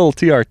be on a little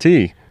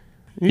TRT.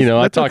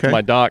 I talked to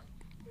my doc.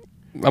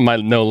 I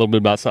might know a little bit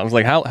about something. I was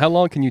like, how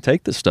long can you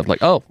take this stuff?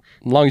 Like, as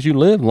long as you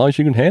live, as long as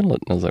you can handle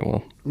it. And I was like,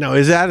 well. Now,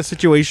 is that a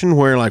situation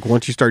where, like,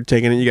 once you start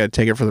taking it, you got to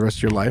take it for the rest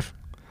of your life?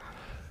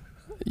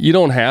 You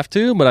don't have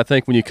to, but I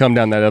think when you come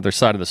down that other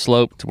side of the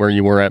slope to where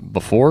you were at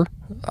before,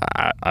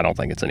 I don't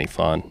think it's any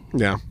fun.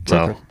 Yeah. So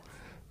okay.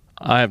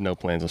 I have no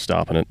plans of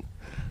stopping it.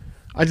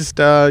 I just,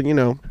 I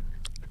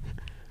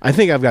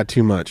think I've got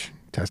too much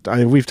test.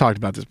 We've talked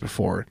about this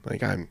before.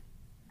 Like,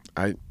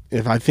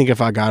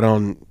 if I got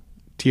on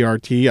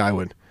TRT, I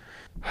would,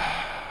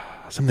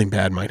 something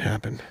bad might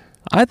happen.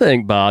 I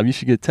think, Bob, you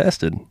should get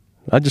tested.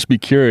 I'd just be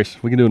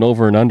curious. We can do an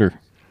over and under.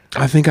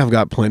 I think I've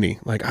got plenty.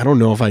 Like, I don't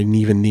know if I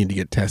even need to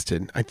get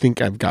tested. I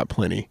think I've got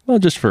plenty. Well,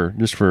 just for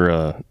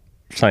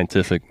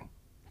scientific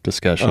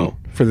discussion. Oh,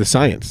 for the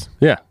science.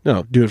 Yeah.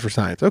 No, do it for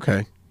science.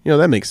 Okay.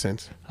 That makes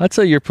sense. I'd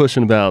say you're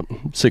pushing about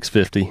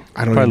 650.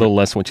 Probably a little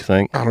less than what you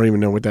think. I don't even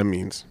know what that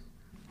means.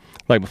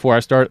 Like before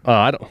I start,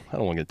 I don't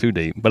want to get too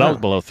deep, but I was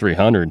below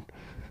 300,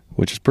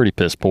 which is pretty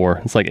piss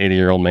poor. It's like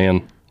 80-year-old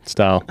man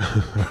style.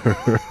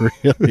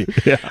 Really?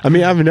 Yeah. I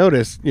mean, I've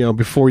noticed,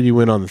 before you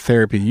went on the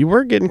therapy, you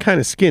were getting kind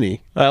of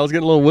skinny. I was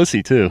getting a little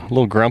wussy too, a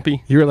little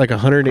grumpy. You were like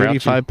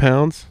 185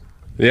 pounds?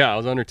 Yeah, I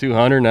was under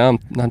 200. Now I'm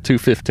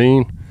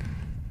 215.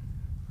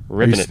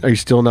 Ripping it. Are you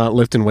still not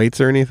lifting weights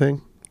or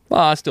anything? Well,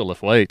 I still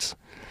lift weights,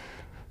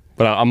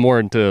 but I'm more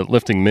into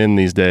lifting men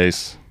these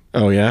days.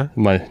 Oh, yeah?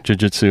 My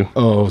jiu-jitsu.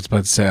 Oh, I was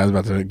about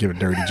to give a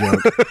dirty joke.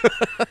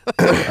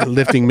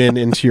 Lifting men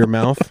into your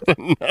mouth?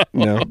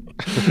 No.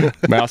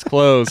 Mouth's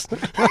closed.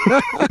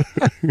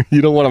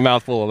 You don't want a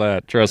mouthful of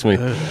that. Trust me.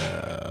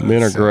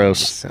 Men are gross.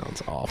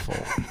 Sounds awful.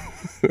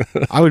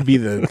 I would be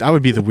the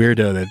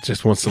weirdo that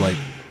just wants to like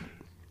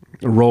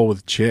roll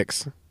with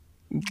chicks.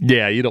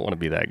 Yeah, you don't want to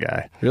be that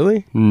guy.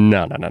 Really?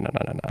 No.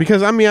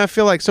 Because I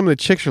feel like some of the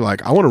chicks are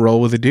like, I want to roll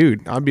with a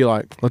dude. I'd be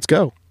like, let's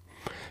go.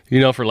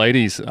 For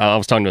ladies, I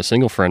was talking to a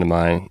single friend of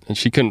mine, and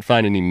she couldn't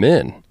find any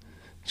men.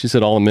 She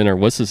said all the men are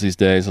wusses these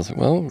days. I was like,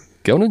 well,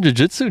 go to a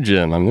jiu-jitsu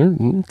gym. I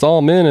mean, it's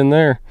all men in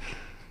there.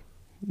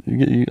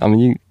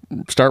 You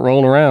start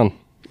rolling around.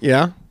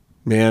 Yeah,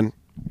 man.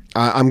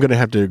 I'm going to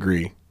have to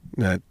agree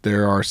that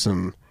there are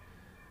some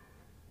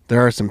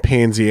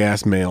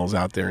pansy-ass males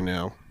out there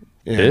now.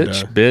 And,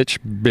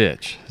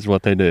 bitch is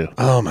what they do.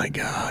 Oh, my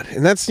God.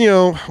 And that's, we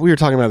were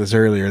talking about this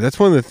earlier. That's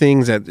one of the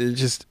things that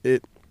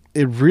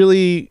it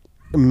really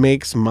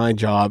makes my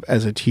job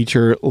as a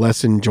teacher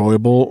less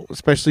enjoyable,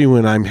 especially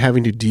when I'm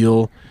having to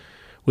deal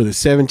with a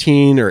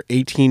 17 or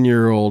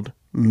 18-year-old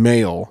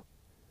male.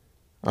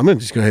 I'm going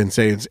to just go ahead and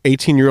say it's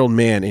 18-year-old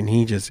man, and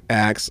he just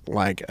acts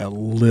like a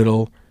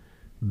little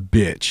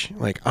bitch.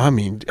 Like, I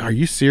mean, are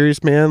you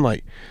serious, man?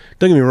 Like,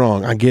 don't get me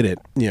wrong, I get it.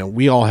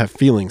 We all have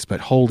feelings, but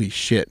holy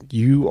shit,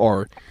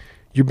 you're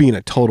being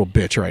a total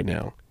bitch right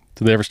now.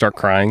 Did they ever start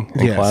crying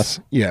in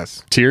class?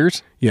 Yes.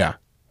 Tears? Yeah.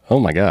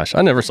 Oh my gosh,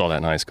 I never saw that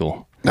in high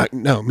school.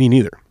 No, me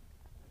neither.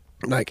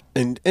 Like,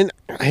 and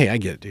hey, I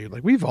get it, dude.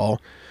 Like, we've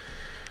all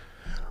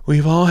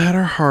had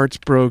our hearts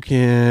broken,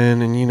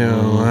 and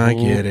I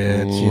get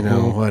it.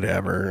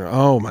 Whatever.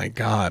 Oh my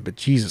God, but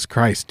Jesus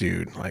Christ,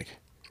 dude, like,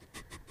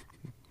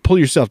 pull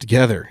yourself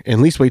together and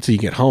at least wait till you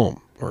get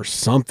home or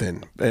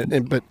something. But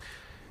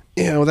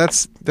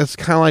that's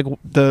kind of like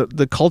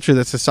the culture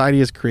that society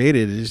has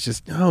created is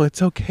just,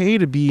 it's okay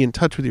to be in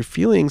touch with your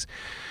feelings.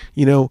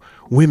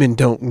 Women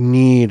don't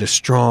need a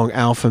strong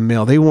alpha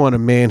male. They want a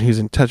man who's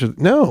in touch with.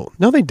 No,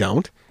 they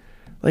don't.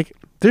 Like,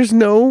 there's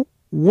no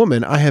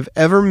woman I have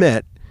ever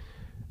met.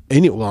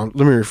 Let me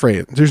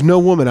rephrase it. There's no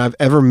woman I've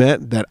ever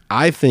met that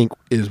I think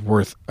is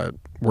worth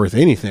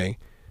anything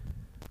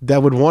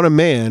that would want a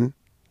man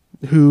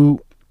who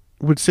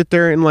would sit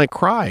there and like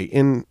cry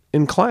in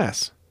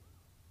class.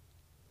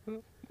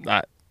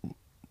 Do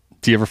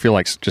you ever feel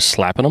like just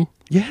slapping them?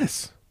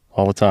 Yes.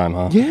 All the time,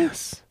 huh?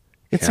 Yes.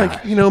 It's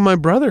like, my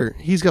brother,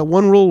 he's got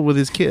one rule with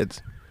his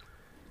kids.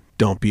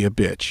 Don't be a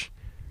bitch.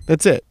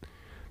 That's it.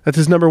 That's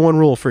his number one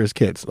rule for his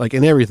kids. Like,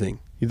 in everything.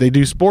 They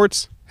do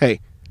sports.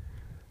 Hey,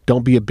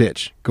 don't be a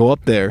bitch. Go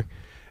up there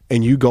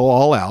and you go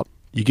all out.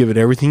 You give it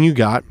everything you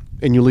got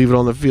and you leave it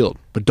on the field.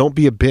 But don't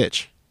be a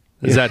bitch.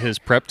 Is that his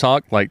prep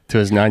talk, like to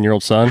his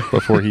 9-year-old son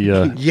before he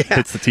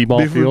hits the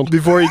t-ball field?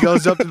 Before he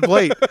goes up to the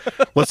plate.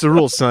 What's the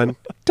rule, son?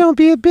 Don't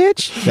be a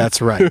bitch.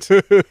 That's right.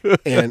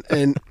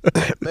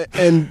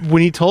 And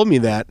when he told me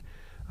that,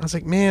 I was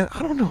like, man,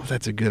 I don't know if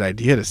that's a good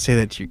idea to say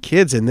that to your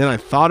kids. And then I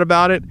thought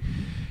about it,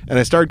 and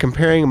I started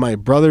comparing my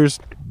brother's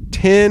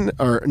 9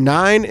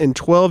 and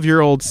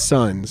 12-year-old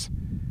sons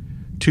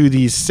to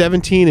these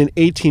 17 and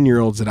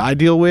 18-year-olds that I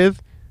deal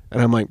with.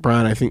 And I'm like,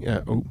 Brian, I think,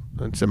 I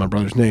said my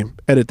brother's name.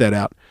 Edit that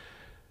out.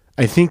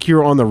 I think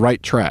you're on the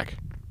right track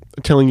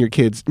telling your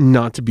kids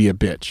not to be a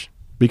bitch.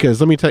 Because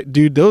let me tell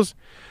you, dude, his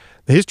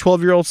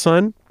 12-year-old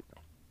son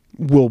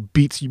will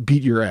beat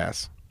your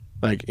ass.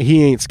 Like,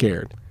 he ain't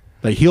scared.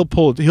 Like, he'll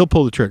pull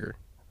the trigger.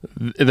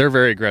 They're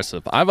very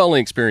aggressive. I've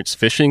only experienced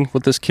fishing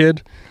with this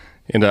kid,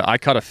 and I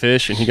caught a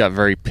fish, and he got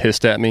very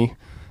pissed at me.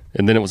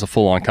 And then it was a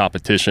full-on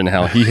competition,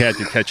 how he had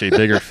to catch a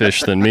bigger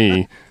fish than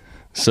me.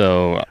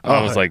 So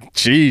I was like,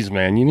 geez,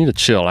 man, you need to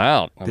chill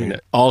out. I mean,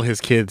 all his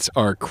kids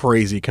are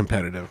crazy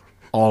competitive.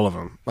 All of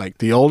them. Like,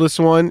 the oldest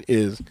one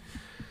is...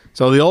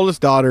 So the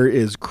oldest daughter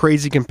is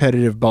crazy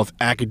competitive, both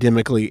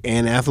academically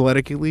and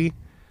athletically.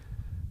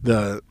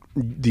 The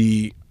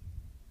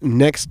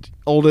next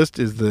oldest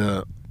is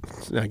the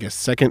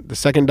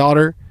second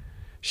daughter.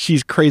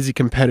 She's crazy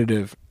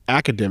competitive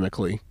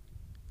academically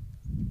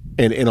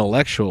and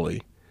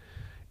intellectually.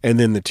 And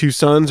then the two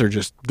sons are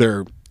just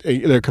they're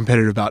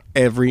competitive about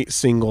every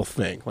single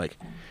thing. Like,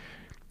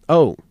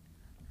 oh,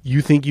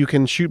 you think you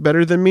can shoot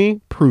better than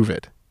me? Prove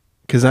it,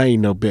 because I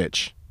ain't no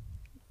bitch.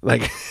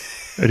 Like.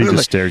 And he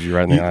just stares you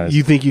right in the eyes.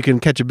 You think you can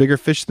catch a bigger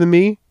fish than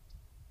me?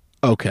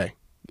 Okay,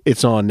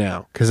 it's on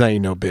now, because I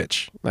ain't no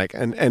bitch. Like,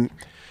 and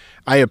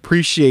I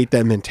appreciate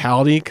that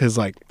mentality, because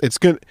like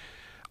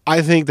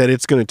I think that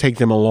it's gonna take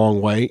them a long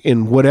way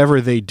in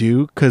whatever they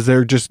do, because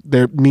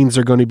means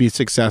they're going to be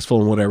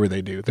successful in whatever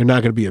they do. They're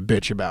not going to be a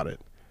bitch about it.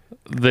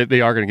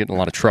 They are going to get in a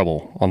lot of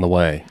trouble on the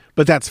way,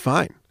 but that's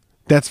fine.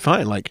 That's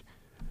fine. Like,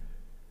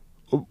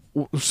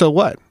 so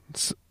what?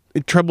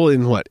 Trouble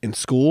in what? In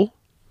school?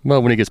 Well,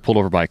 when he gets pulled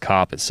over by a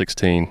cop at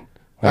 16.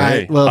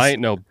 I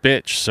ain't no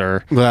bitch,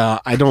 sir.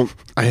 Well, I don't.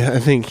 I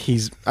think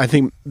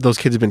those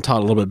kids have been taught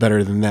a little bit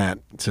better than that.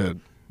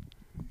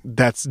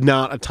 That's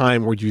not a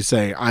time where you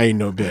say, I ain't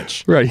no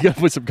bitch. Right, you got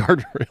to put some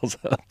guardrails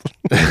up.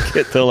 You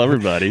can't tell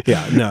everybody.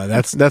 Yeah, no,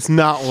 that's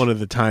not one of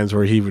the times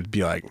where he would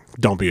be like,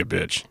 don't be a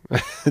bitch.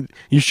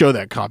 You show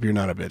that cop you're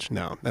not a bitch.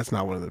 No, that's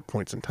not one of the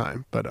points in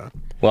time. But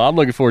well, I'm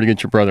looking forward to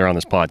get your brother on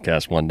this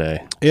podcast one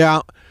day.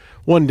 Yeah.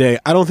 One day.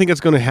 I don't think it's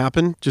going to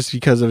happen just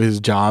because of his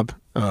job.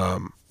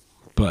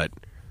 But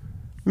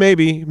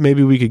maybe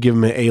we could give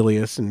him an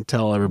alias and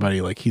tell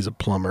everybody like he's a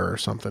plumber or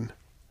something.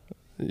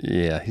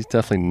 Yeah, he's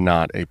definitely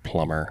not a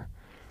plumber.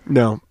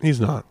 No,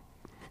 he's not.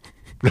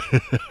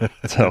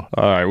 So,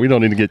 all right, we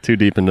don't need to get too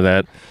deep into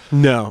that.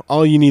 No,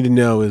 all you need to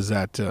know is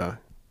that the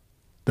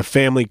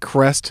family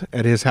crest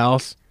at his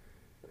house,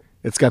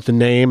 it's got the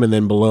name, and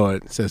then below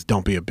it says,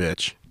 don't be a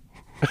bitch.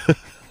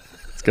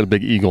 It's got a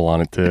big eagle on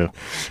it, too.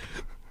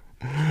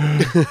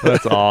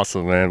 That's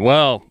awesome, man.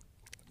 Well,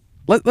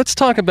 let's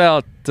talk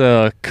about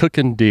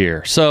cooking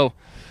deer. So,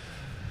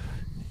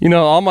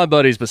 all my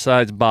buddies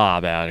besides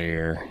Bob out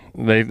here,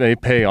 they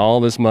pay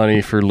all this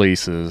money for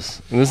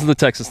leases. And this is the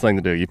Texas thing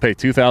to do. You pay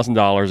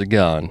 $2,000 a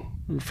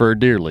gun for a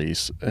deer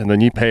lease, and then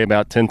you pay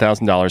about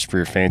 $10,000 for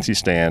your fancy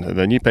stand, and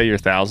then you pay your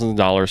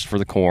 $1,000 for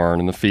the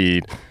corn and the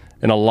feed.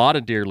 And a lot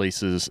of deer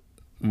leases,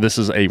 this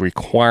is a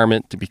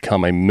requirement to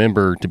become a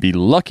member, to be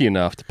lucky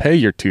enough to pay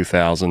your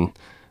 $2,000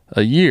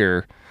 a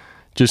year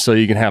just so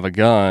you can have a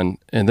gun,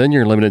 and then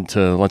you're limited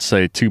to, let's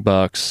say,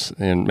 $2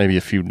 and maybe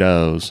a few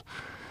does.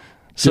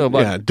 So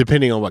yeah,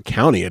 depending on what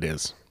county it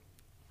is.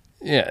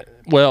 Yeah,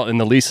 well, and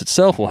the lease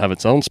itself will have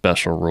its own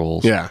special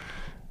rules. Yeah.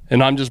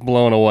 And I'm just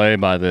blown away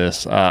by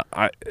this.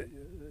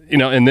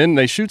 And then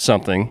they shoot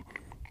something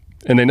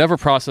and they never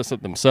process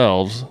it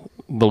themselves.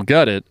 They'll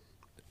gut it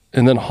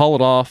and then haul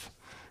it off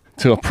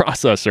to a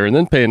processor and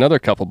then pay another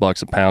couple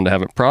bucks a pound to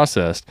have it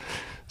processed.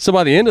 So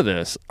by the end of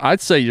this,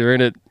 I'd say you're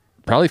in it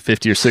probably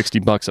 $50 or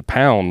 $60 a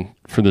pound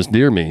for this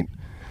deer meat.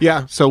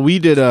 Yeah. So we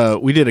did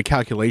a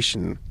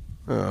calculation,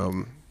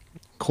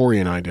 Corey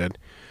and I did,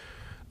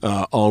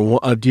 on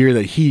a deer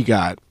that he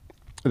got,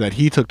 that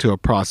he took to a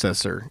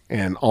processor,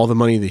 and all the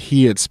money that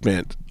he had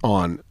spent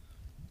on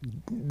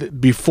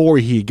before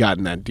he had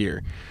gotten that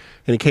deer,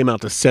 and it came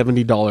out to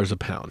 $70 a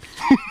pound.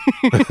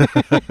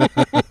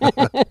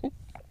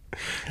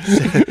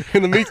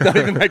 And the meat's not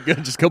even that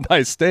good. Just go buy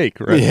a steak,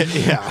 right?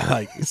 Yeah,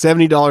 like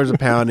 $70 a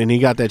pound, and he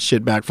got that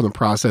shit back from the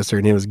processor,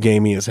 and it was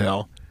gamey as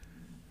hell.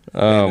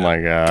 Oh my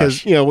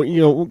gosh!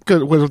 Because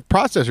cause what a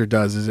processor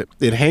does is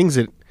it hangs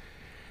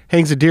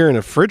a deer in a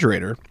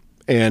refrigerator,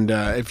 and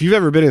if you've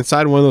ever been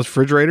inside one of those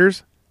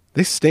refrigerators,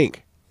 they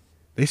stink.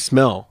 They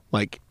smell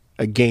like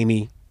a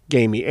gamey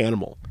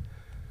animal.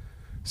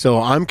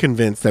 So I'm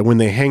convinced that when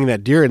they hang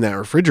that deer in that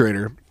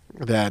refrigerator,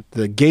 that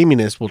the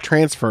gaminess will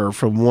transfer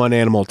from one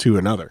animal to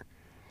another,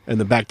 and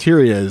the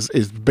bacteria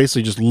is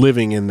basically just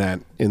living in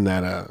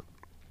that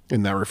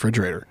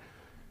refrigerator.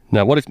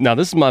 Now, what if? Now,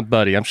 this is my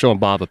buddy. I'm showing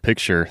Bob a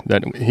picture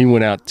that he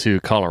went out to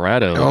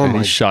Colorado and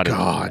he shot an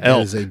elk.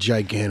 That is a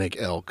gigantic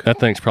elk. That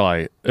thing's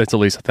it's at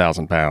least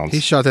 1,000 pounds.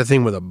 He shot that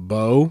thing with a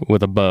bow?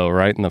 With a bow,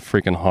 right in the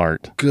freaking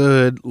heart.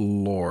 Good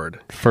Lord.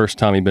 First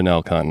time he'd been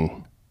elk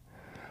hunting.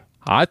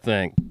 I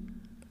think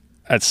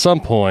at some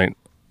point,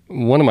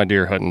 one of my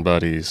deer hunting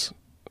buddies,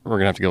 we're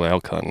going to have to go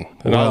elk hunting.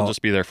 And I'll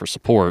just be there for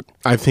support.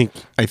 I think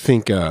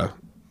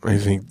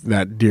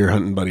that deer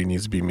hunting buddy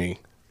needs to be me.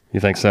 You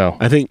think so?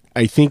 I think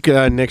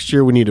next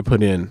year we need to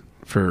put in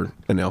for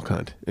an elk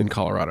hunt in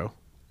Colorado.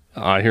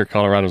 I hear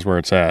Colorado's where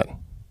it's at.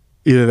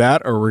 Either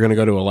that or we're going to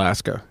go to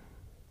Alaska.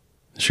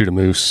 Shoot a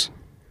moose.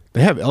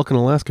 They have elk in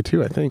Alaska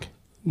too, I think.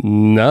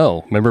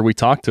 No. Remember we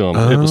talked to them.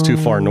 It was too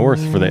far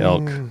north for the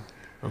elk.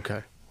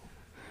 Okay.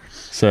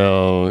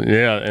 So,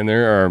 yeah, and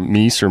there are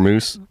meese or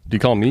moose. Do you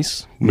call them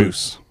meese?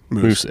 Moose.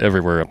 Moose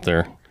everywhere up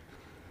there.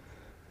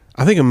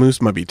 I think a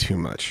moose might be too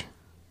much.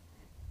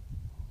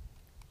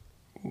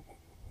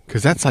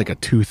 Because that's like a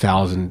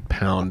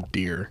 2,000-pound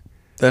deer.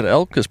 That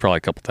elk is probably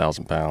a couple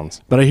thousand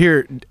pounds. But I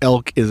hear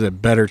elk is a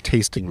better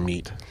tasting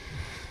meat.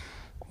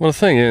 Well, the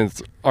thing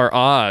is, our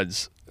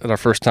odds at our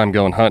first time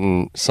going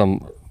hunting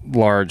some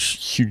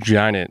large, huge,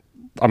 giant,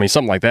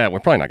 something like that,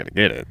 we're probably not going to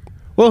get it.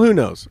 Well, who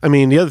knows? I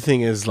mean, the other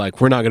thing is, like,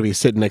 we're not going to be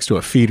sitting next to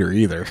a feeder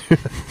either.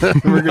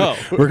 we're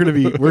going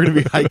to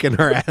be hiking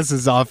our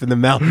asses off in the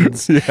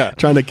mountains,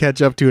 trying to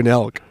catch up to an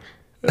elk.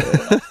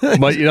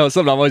 But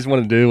something I always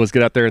wanted to do was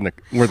get out there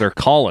where they're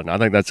calling. I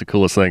think that's the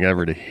coolest thing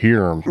ever, to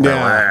hear them.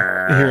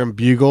 Yeah, hear them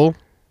bugle.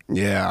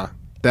 Yeah,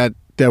 that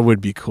would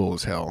be cool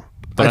as hell.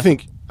 But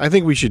I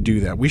think we should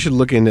do that. We should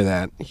look into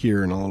that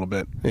here in a little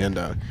bit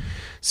and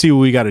see what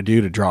we got to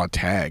do to draw a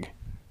tag.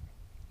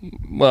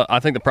 Well,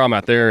 I think the problem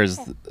out there is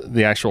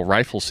the actual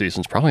rifle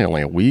season's probably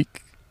only a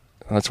week.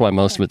 That's why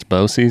most of it's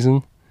bow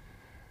season.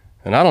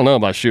 And I don't know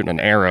about shooting an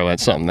arrow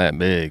at something that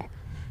big.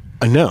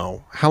 I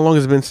know. How long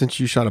has it been since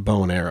you shot a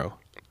bow and arrow?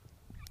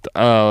 Since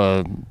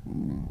I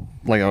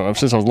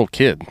was a little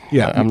kid.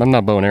 Yeah. I'm not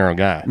a bow and arrow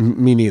guy.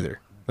 Me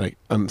neither. Like,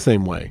 I'm the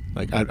same way.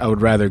 Like, I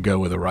would rather go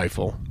with a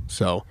rifle.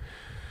 So,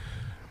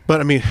 but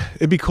I mean,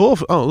 it'd be cool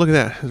if, look at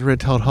that. There's a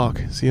red-tailed hawk.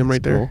 See him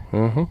right there?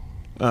 Cool.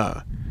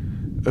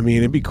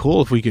 It'd be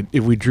cool if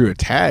we drew a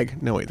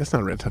tag. No, wait, that's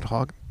not a red-tailed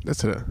hawk.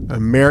 That's an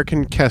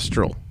American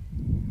kestrel.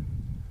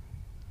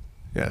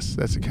 Yes,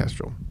 that's a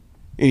kestrel.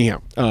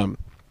 Anyhow,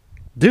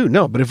 dude,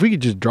 no, but if we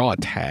could just draw a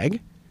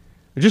tag,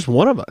 just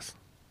one of us.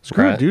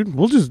 Screw it, dude.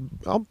 We'll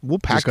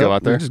pack just go up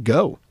out there. And just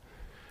go.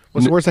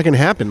 What's the worst that can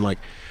happen? Like,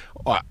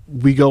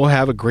 we go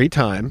have a great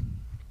time,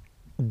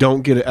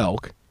 don't get an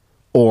elk,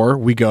 or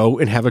we go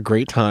and have a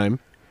great time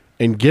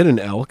and get an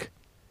elk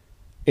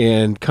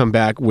and come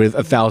back with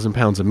 1,000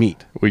 pounds of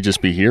meat. We'd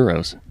just be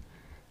heroes.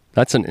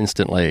 That's an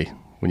instant lay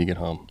when you get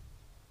home.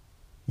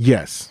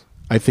 Yes,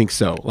 I think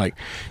so. Like,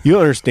 you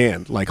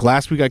understand, like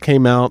last week I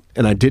came out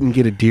and I didn't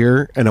get a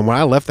deer. And then when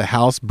I left the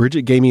house,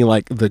 Bridget gave me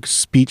like the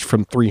speech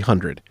from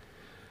 300,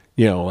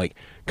 like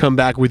come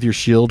back with your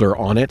shield or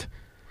on it.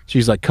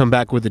 She's like, come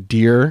back with a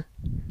deer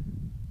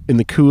in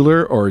the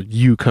cooler or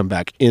you come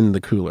back in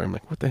the cooler. I'm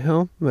like, what the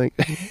hell? Like,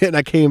 and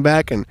I came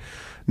back and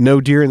no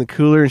deer in the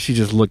cooler. And she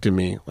just looked at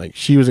me like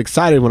she was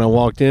excited when I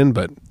walked in.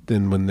 But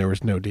then when there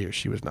was no deer,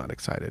 she was not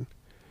excited.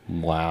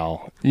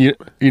 Wow. You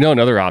know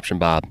another option,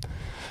 Bob.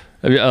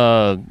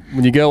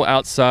 When you go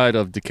outside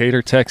of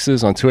Decatur,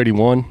 Texas on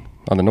 281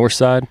 on the north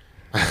side.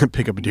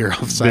 Pick up a deer off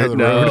the side of the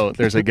road. No,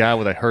 there's a guy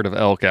with a herd of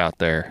elk out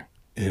there.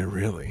 Yeah,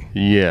 really?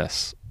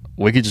 Yes.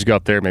 We could just go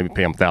up there, maybe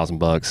pay him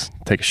 $1,000,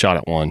 take a shot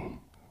at one,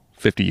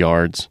 50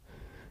 yards.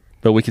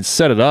 But we could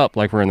set it up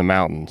like we're in the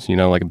mountains,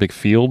 like a big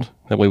field.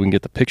 That way we can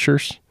get the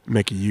pictures.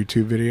 Make a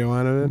YouTube video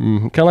out of it?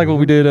 Mm-hmm. Kind of like what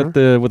we did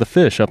with the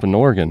fish up in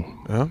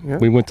Oregon. Oh, yeah.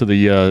 We went to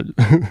the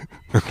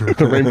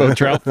the rainbow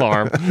trout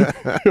farm.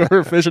 We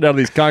were fishing out of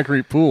these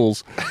concrete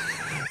pools.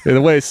 And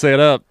the way it's set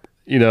up,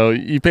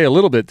 you pay a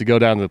little bit to go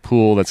down to the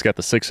pool that's got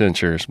the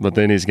 6-inchers, but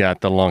then he's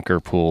got the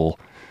lunker pool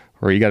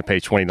where you got to pay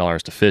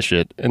 $20 to fish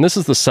it. And this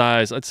is the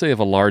size, I'd say, of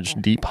a large,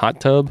 deep hot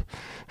tub.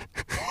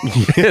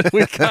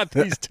 We got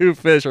these two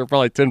fish, are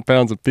probably 10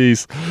 pounds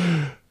apiece.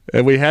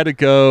 And we had to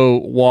go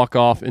walk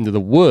off into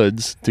the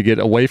woods to get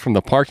away from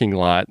the parking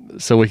lot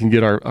so we can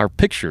get our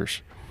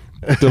pictures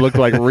to look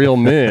like real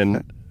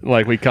men,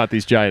 like we caught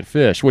these giant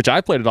fish, which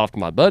I played it off to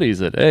my buddies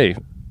that, hey,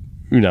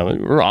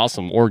 we're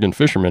awesome Oregon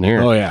fishermen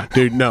here. Oh, yeah.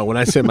 Dude, no, when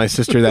I sent my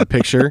sister that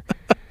picture,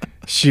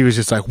 she was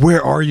just like,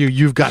 where are you?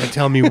 You've got to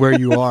tell me where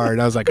you are. And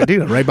I was like,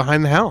 dude, I'm right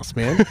behind the house,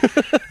 man.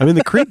 I'm in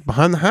the creek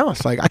behind the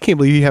house. Like, I can't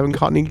believe you haven't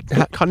caught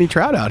any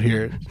trout out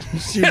here.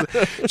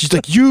 She's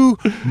like, you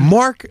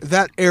mark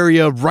that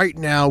area right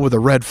now with a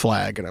red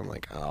flag. And I'm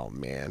like, oh,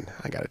 man,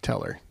 I got to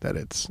tell her that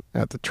it's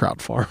at the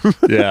trout farm.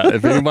 Yeah,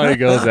 if anybody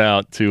goes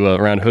out to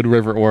around Hood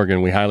River,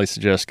 Oregon, we highly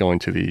suggest going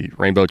to the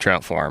Rainbow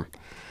Trout Farm.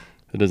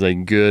 It is a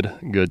good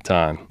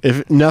time.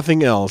 If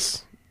nothing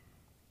else,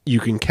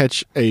 you can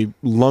catch a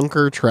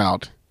lunker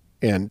trout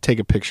and take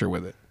a picture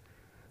with it.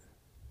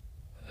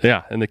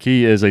 Yeah, and the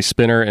key is a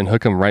spinner and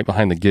hook them right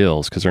behind the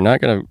gills because they're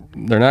not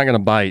gonna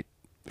bite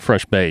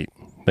fresh bait.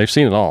 They've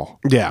seen it all.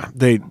 Yeah,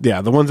 the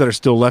ones that are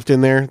still left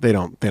in there, they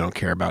don't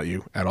care about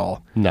you at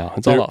all. No,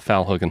 it's all about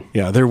foul hooking.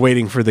 Yeah, they're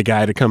waiting for the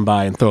guy to come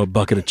by and throw a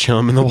bucket of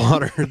chum in the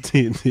water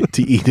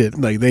to eat it.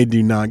 Like, they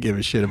do not give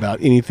a shit about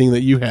anything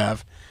that you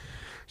have.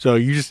 So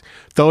you just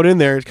throw it in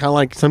there. It's kind of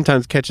like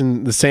sometimes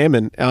catching the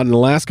salmon out in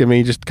Alaska. I mean,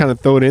 you just kind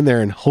of throw it in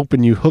there and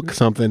hoping you hook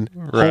something.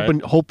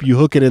 Right. Hope you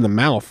hook it in the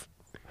mouth.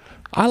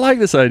 I like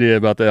this idea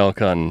about the elk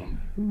hunting.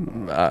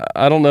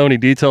 I don't know any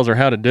details or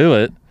how to do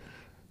it,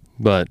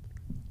 but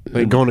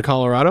Like going to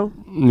Colorado?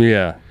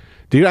 yeah.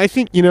 Dude, I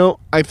think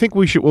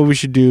what we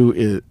should do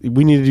is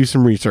we need to do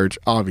some research,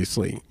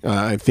 obviously.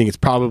 I think it's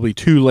probably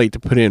too late to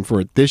put in for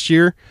it this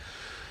year,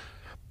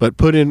 but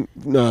put in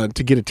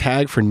to get a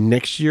tag for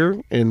next year,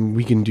 and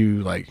we can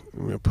do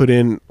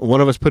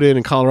one of us put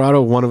in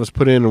Colorado, one of us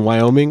put in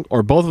Wyoming,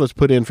 or both of us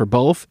put in for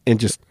both, and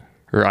just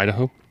Or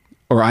Idaho.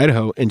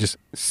 And just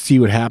see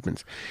what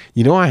happens.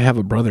 I have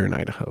a brother in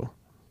Idaho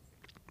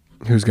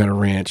who's got a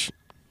ranch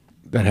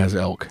that has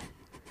elk.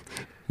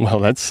 Well,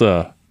 that's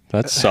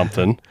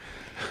something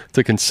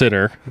to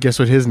consider. Guess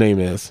what his name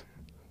is?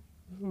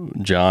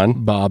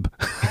 John. Bob.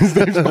 Does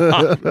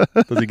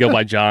he go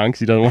by John because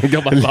he doesn't want to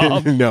go by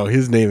Bob? No,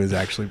 his name is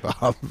actually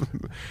Bob.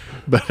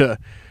 But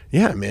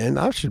yeah, man,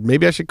 I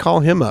should call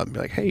him up and be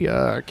like, hey,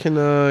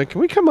 can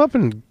we come up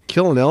and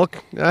kill an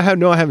elk? I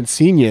haven't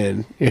seen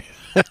you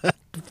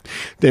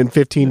in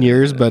 15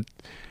 years, but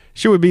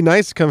sure would be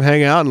nice to come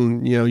hang out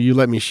and you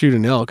let me shoot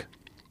an elk.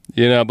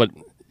 But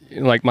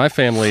like my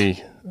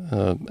family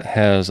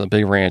has a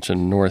big ranch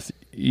in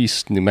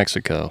northeast New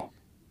Mexico.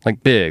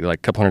 Like big, like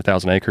a couple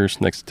 100,000 acres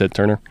next to Ted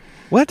Turner.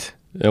 What?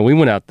 And we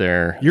went out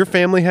there. Your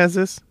family has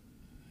this?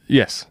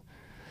 Yes.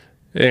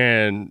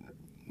 And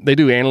they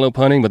do antelope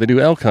hunting, but they do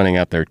elk hunting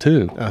out there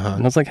too. Uh-huh.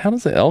 And I was like, how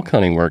does the elk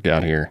hunting work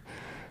out here?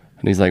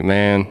 And he's like,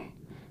 man,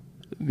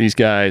 these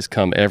guys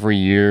come every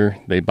year.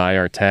 They buy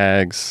our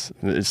tags.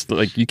 It's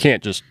like you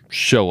can't just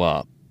show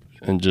up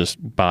and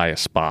just buy a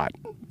spot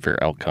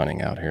for elk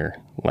hunting out here.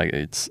 Like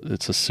it's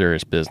a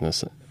serious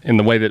business. And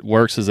the way that it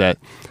works is that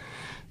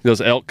those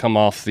elk come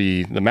off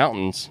the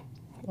mountains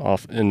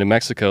off in New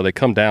Mexico. They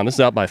come down. This is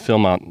out by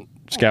Philmont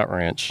Scout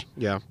Ranch.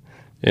 Yeah.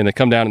 And they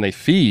come down and they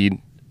feed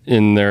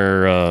in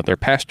their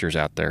pastures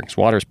out there because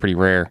water is pretty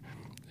rare.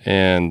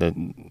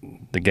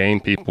 And the game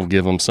people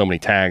give them so many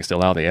tags to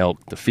allow the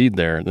elk to feed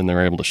there, then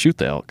they're able to shoot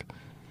the elk.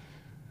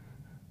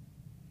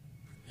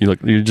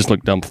 You just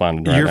look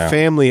dumbfounded right now. Your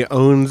family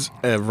owns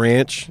a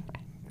ranch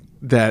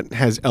that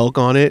has elk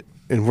on it,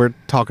 and we're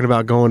talking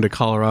about going to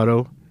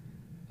Colorado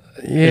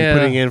and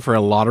putting in for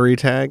a lottery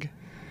tag?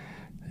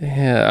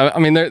 Yeah. I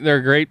mean,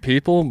 they're great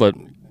people, but,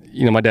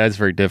 my dad's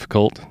very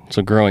difficult.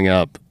 So growing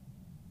up,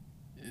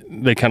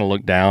 they kind of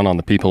look down on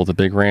the people at the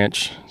big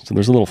ranch. So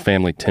there's a little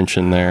family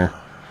tension there.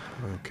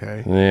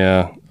 Okay.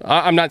 Yeah.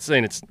 I'm not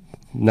saying it's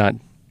not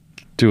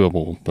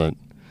doable, but...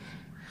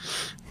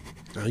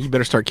 Oh, you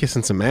better start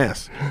kissing some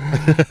ass.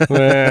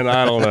 Man,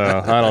 I don't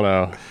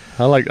know.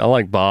 I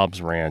like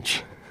Bob's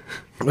ranch.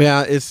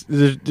 Yeah, it's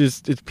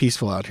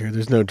peaceful out here.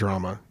 There's no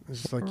drama.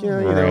 It's just like,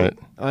 Right.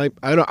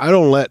 I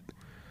don't let.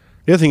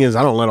 The other thing is,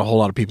 I don't let a whole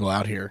lot of people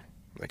out here.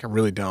 Like, I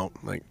really don't.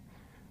 Like,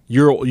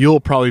 you'll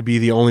probably be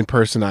the only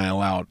person I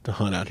allow to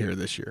hunt out here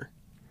this year.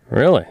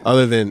 Really?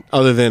 Other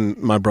than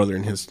my brother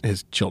and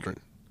his children.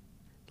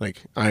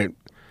 Like, I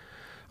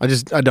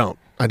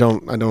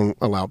don't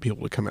allow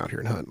people to come out here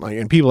and hunt. Like,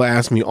 and people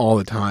ask me all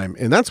the time,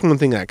 and that's one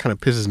thing that kind of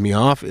pisses me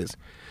off is,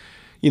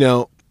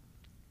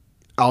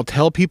 I'll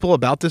tell people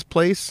about this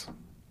place,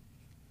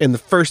 and the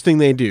first thing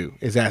they do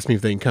is ask me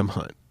if they can come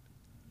hunt.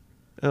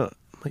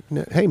 Like,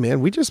 no, hey man,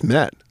 we just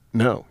met.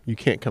 No, you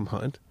can't come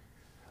hunt.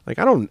 Like,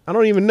 I don't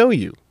even know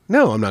you.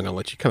 No, I'm not gonna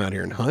let you come out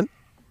here and hunt.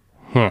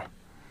 Huh.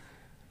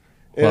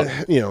 Well,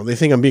 they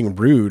think I'm being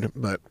rude,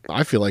 but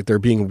I feel like they're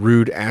being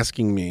rude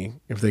asking me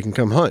if they can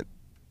come hunt.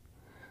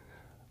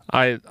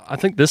 I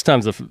think this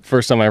time's the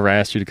first time I ever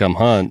asked you to come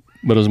hunt,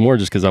 but it was more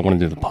just because I wanted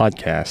to do the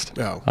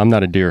podcast. Oh. I'm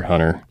not a deer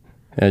hunter,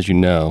 as you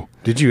know.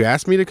 Did you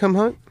ask me to come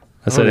hunt?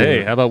 I said,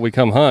 hey, how about we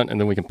come hunt and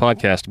then we can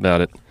podcast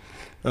about it?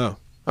 Oh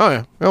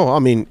yeah. Oh, I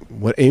mean,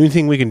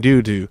 anything we can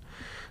do to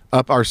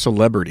up our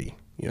celebrity,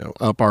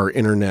 up our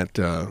internet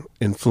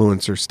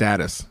influencer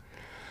status.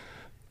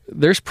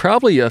 There's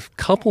probably a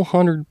couple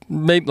hundred,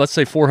 maybe let's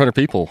say 400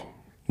 people.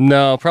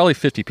 No, probably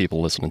 50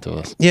 people listening to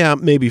us. Yeah,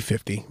 maybe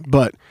 50.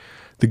 But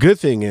the good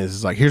thing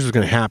is like, here's what's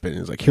going to happen.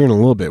 Is like, here in a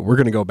little bit, we're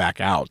going to go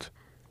back out.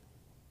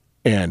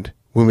 And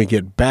when we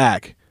get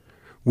back,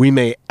 we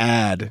may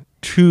add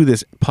to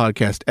this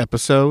podcast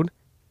episode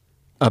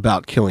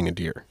about killing a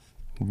deer.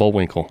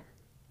 Bullwinkle.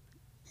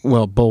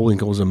 Well,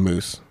 Bullwinkle's a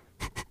moose.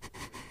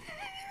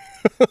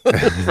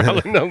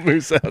 Probably no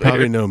moose out Probably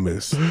here. no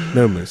moose.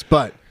 No moose.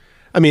 But,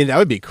 I mean, that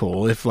would be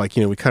cool if, like,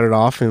 we cut it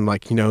off and,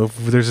 like, if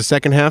there's a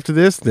second half to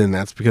this, then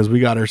that's because we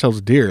got ourselves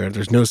a deer. If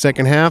there's no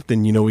second half,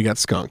 then, we got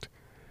skunked.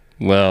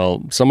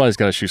 Well, somebody's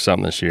got to shoot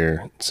something this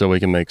year so we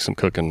can make some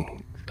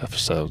cooking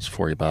episodes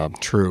for you, Bob.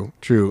 True.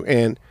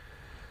 And,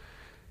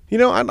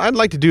 I'd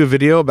like to do a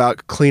video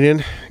about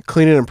cleaning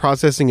and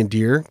processing a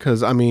deer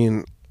because, I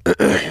mean,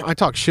 I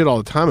talk shit all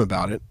the time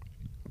about it,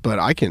 but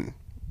I can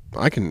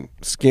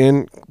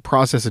skin,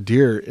 process a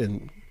deer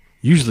in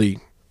usually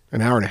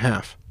an hour and a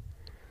half.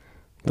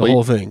 The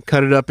whole thing.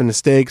 Cut it up into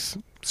steaks,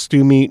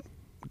 stew meat,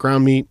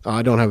 ground meat.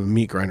 I don't have a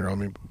meat grinder on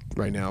me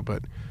right now,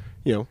 but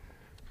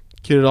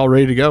get it all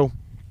ready to go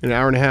in an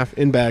hour and a half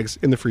in bags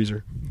in the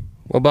freezer.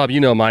 Well, Bob,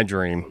 my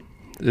dream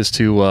is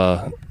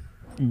to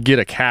get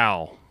a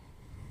cow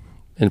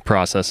and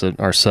process it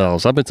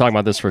ourselves. I've been talking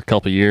about this for a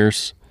couple of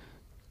years,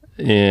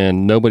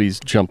 and nobody's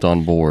jumped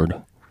on board.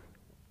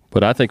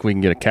 But I think we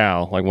can get a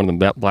cow, like one of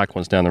the black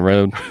ones down the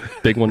road.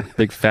 Big one,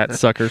 big fat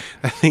sucker.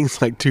 That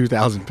thing's like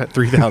 3,000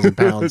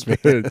 pounds,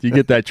 man. You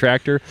get that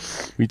tractor,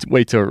 we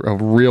wait till a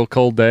real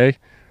cold day,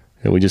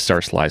 and we just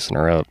start slicing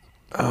her up.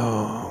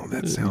 Oh,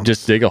 that sounds...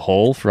 Just dig a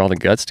hole for all the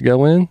guts to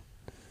go in,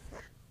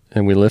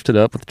 and we lift it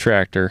up with the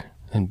tractor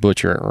and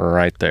butcher it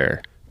right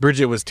there.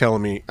 Bridget was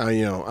telling me,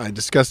 I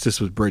discussed this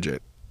with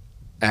Bridget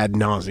ad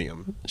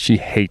nauseum. She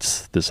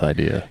hates this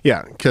idea.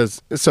 Yeah,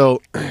 because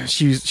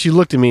she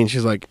looked at me and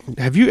she's like,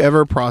 "Have you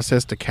ever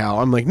processed a cow?"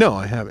 I'm like, "No,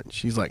 I haven't."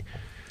 She's like,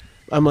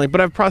 "I'm like, but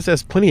I've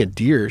processed plenty of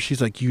deer."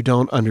 She's like, "You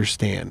don't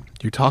understand.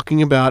 You're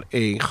talking about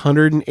a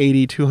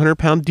 180, 200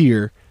 pound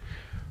deer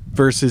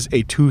versus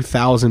a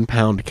 2,000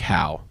 pound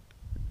cow."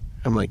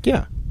 I'm like,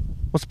 "Yeah,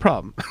 what's the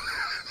problem?"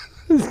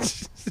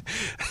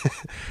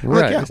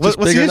 Right. Like, yeah, what's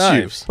the issue?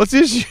 Knives. What's the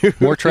issue?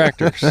 More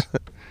tractors.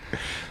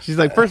 She's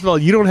like, first of all,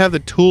 you don't have the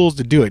tools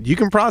to do it. You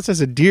can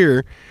process a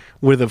deer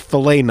with a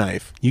fillet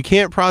knife. You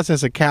can't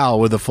process a cow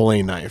with a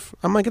fillet knife.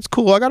 I'm like, it's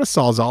cool. I got a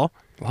Sawzall.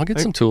 I'll get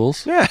some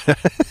tools. Yeah.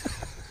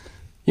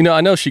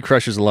 I know she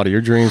crushes a lot of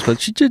your dreams,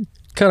 but she did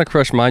kind of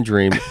crush my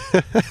dream.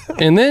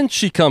 And then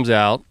she comes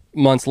out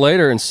months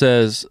later and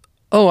says,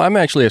 "Oh, I'm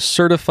actually a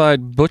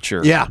certified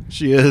butcher." Yeah,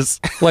 she is.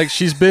 Like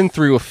she's been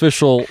through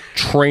official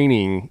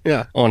training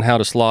on how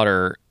to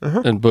slaughter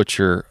and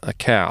butcher a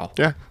cow.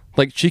 Yeah.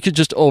 Like she could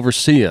just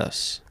oversee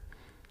us.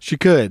 She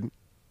could.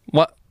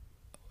 What?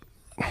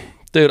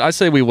 Dude, I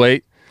say we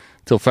wait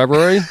till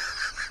February.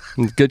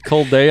 Good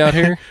cold day out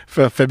here.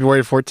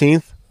 February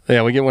 14th?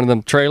 Yeah, we get one of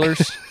them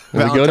trailers.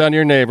 And we go down to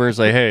your neighbor and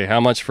say, "Hey, how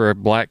much for a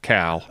black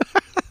cow?"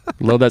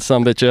 Load that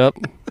sumbitch up.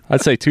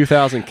 I'd say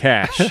 2,000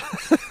 cash.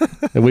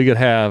 And we could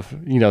have,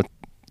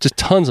 just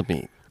tons of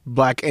meat.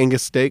 Black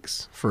Angus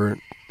steaks for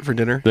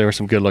dinner. There were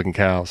some good looking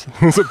cows.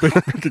 Some big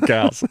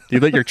cows. Do you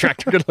think your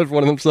tractor could lift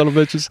one of them son of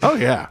bitches? Oh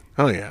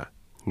yeah.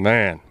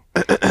 Man.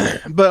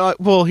 But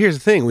well, here's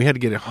the thing: we had to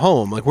get it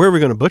home. Like, where are we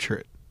going to butcher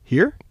it?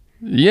 Here?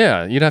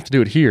 Yeah, you'd have to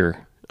do it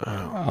here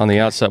on the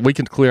outside. We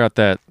could clear out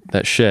that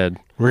shed.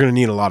 We're going to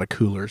need a lot of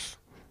coolers.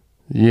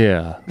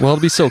 Yeah. Well,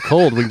 it'd be so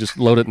cold we can just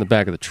load it in the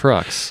back of the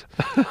trucks.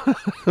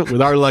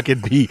 With our luck,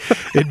 it'd be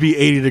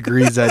 80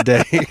 degrees that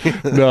day.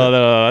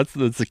 No,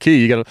 that's the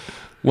key. Then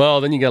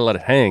you got to let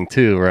it hang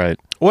too, right?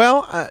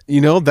 Well,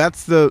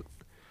 that's you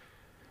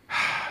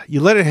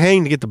let it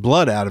hang to get the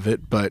blood out of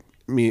it, but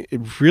I mean,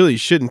 it really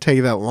shouldn't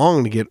take that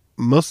long to get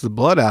most of the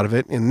blood out of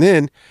it. And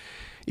then,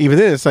 even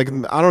then, it's like,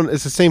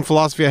 it's the same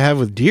philosophy I have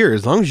with deer.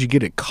 As long as you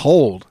get it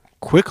cold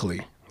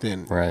quickly,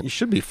 then you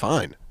should be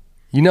fine.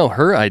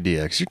 Her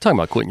idea, because you're talking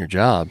about quitting your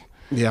job.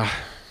 Yeah.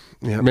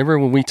 Remember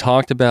when we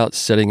talked about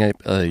setting up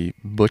a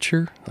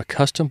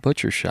custom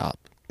butcher shop?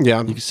 Yeah.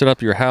 You can set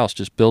up your house,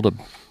 just build a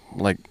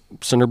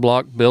cinder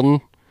block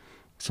building,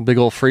 some big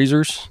old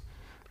freezers,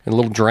 and a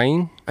little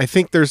drain. I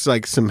think there's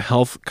some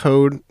health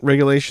code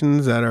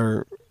regulations that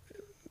are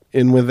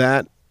in with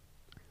that.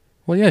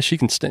 Well, yeah, she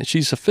can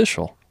she's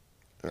official.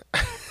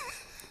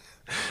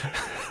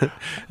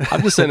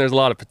 I'm just saying there's a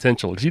lot of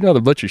potential because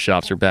the butcher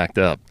shops are backed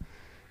up.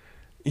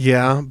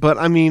 Yeah, but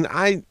I mean,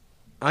 I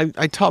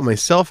taught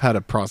myself how to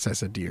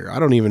process a deer. I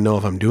don't even know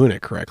if I'm doing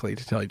it correctly,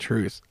 to tell you the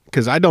truth,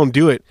 because I don't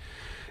do it.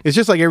 It's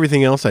just like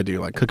everything else I do,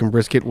 like cooking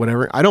brisket,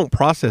 whatever. I don't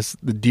process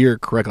the deer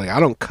correctly.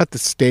 I don't cut the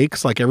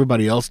steaks like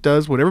everybody else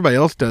does. What everybody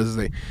else does is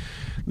they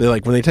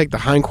when they take the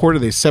hind quarter,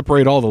 they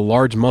separate all the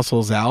large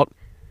muscles out,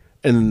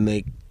 and then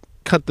they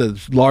cut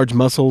the large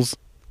muscles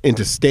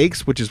into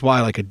steaks, which is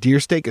why a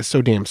deer steak is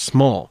so damn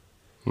small.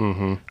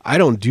 Mm-hmm. I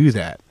don't do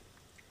that.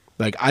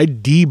 I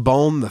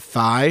debone the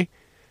thigh,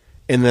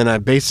 and then I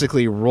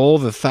basically roll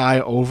the thigh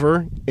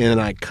over,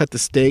 and I cut the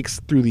steaks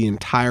through the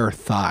entire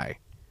thigh.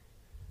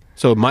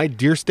 So my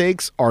deer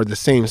steaks are the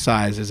same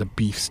size as a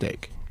beef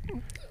steak.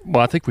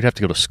 Well, I think we'd have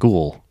to go to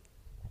school.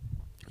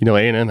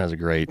 A&M has a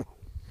great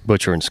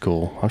butchering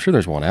school. I'm sure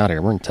there's one out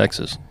here. We're in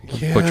Texas.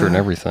 Butchering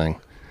everything.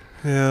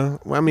 Yeah.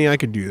 Well, I mean, I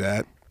could do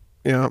that.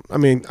 Yeah. I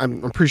mean,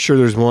 I'm pretty sure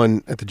there's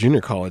one at the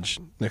junior college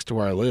next to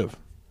where I live.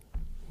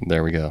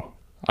 There we go.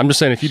 I'm just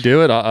saying, if you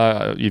do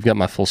it, you've got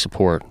my full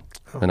support,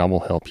 and I will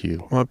help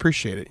you. Well, I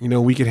appreciate it.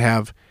 We could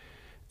have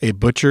a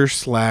butcher /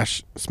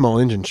 small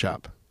engine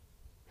shop.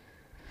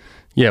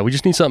 Yeah, we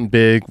just need something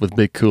big with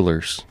big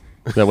coolers.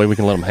 That way we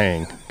can let them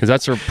hang. Because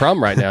that's our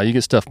problem right now. You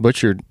get stuff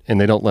butchered, and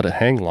they don't let it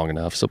hang long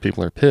enough, so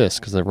people are pissed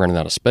because they're running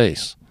out of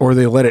space. Or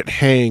they let it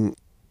hang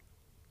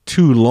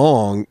too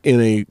long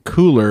in a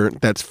cooler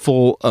that's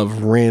full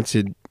of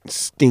rancid,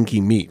 stinky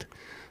meat.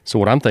 So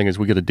what I'm thinking is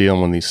we get a deal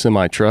on one of these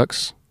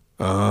semi-trucks,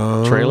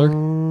 trailer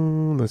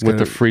with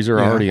the freezer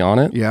already on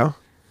it. Yeah.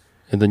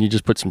 And then you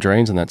just put some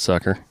drains in that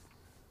sucker.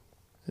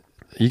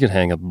 You can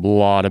hang a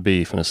lot of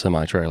beef in a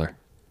semi-trailer.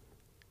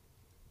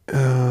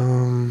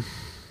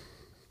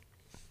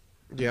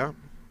 Yeah.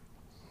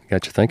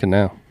 Got you thinking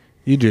now.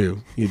 You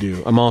do.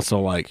 I'm also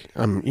like,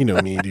 you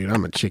know me, dude.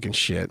 I'm a chicken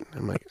shit.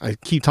 I'm like, I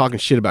keep talking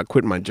shit about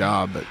quitting my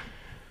job, but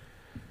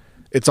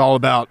it's all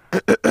about,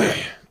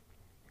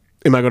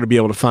 am I going to be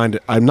able to find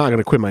it? I'm not going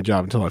to quit my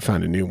job until I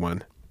find a new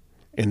one.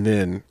 And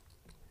then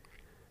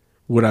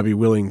would I be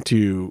willing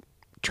to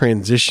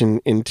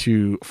transition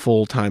into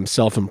full-time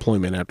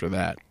self-employment after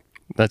that?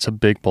 That's a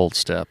big, bold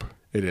step.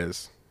 It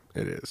is.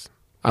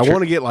 I want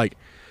to get like,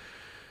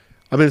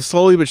 I've been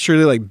slowly but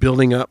surely like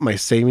building up my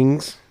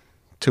savings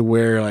to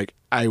where like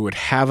I would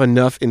have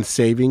enough in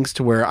savings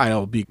to where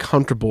I'll be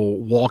comfortable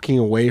walking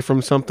away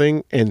from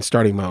something and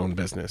starting my own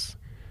business.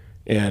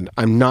 And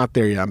I'm not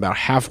there yet. I'm about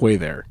halfway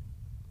there.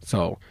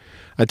 So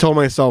I told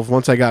myself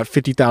once I got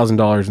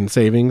 $50,000 in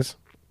savings,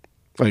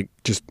 like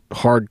just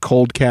hard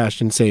cold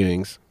cash in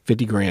savings,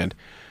 50 grand,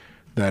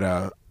 that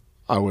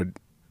I would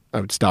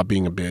stop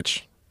being a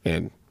bitch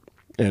and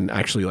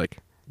actually like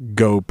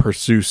go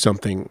pursue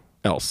something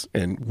else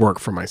and work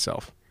for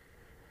myself.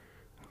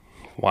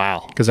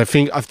 Wow. Because I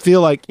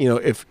feel like, you know,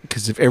 if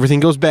everything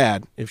goes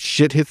bad, if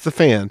shit hits the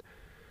fan,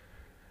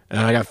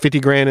 and I got 50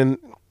 grand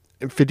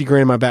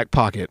in my back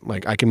pocket,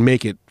 like I can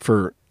make it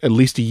for at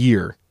least a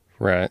year.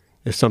 Right.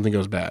 If something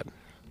goes bad.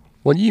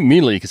 Well, you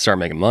immediately can start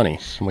making money.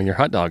 When your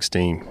hot dog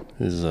steam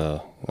is,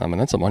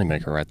 that's a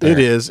moneymaker right there. It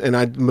is,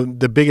 and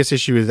the biggest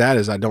issue with that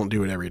is I don't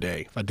do it every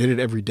day. If I did it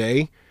every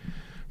day,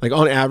 like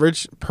on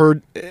average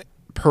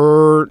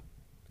per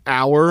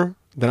hour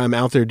that I'm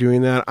out there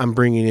doing that, I'm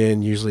bringing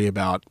in usually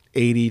about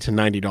 $80 to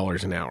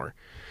 $90 an hour.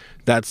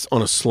 That's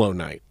on a slow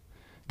night.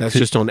 That's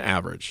just on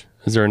average.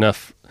 Is there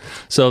enough?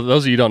 So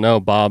those of you who don't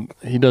know, Bob,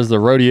 he does the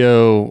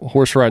rodeo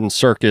horse riding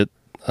circuit,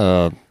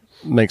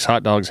 makes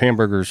hot dogs,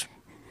 hamburgers,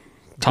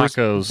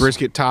 tacos.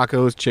 Brisket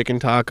tacos, chicken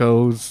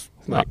tacos.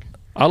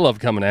 I love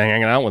coming and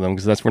hanging out with them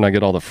because that's when I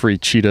get all the free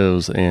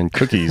Cheetos and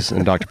cookies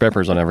and Dr.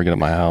 Peppers I'll never get at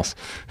my house.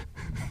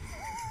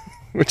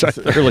 Which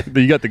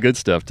you got the good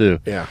stuff too.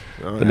 Yeah.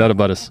 The Nutter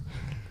Butters.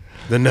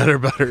 The Nutter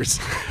Butters.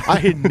 I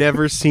had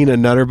never seen a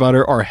Nutter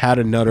Butter or had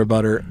a Nutter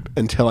Butter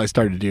until I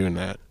started doing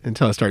that,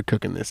 until I started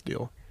cooking this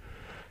deal.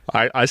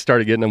 I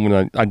started getting them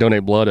when I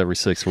donate blood every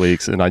 6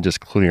 weeks, and I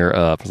just clear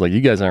up. I was like, you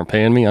guys aren't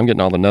paying me. I'm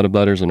getting all the Nutter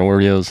Butters and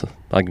Oreos.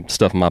 I can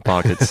stuff in my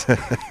pockets.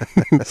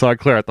 So I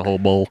clear out the whole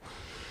bowl.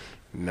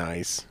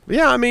 Nice.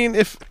 Yeah, I mean,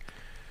 if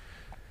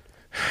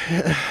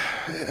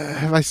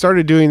I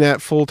started doing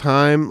that full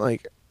time,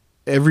 like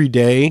every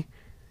day,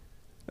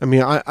 I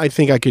mean, I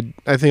think I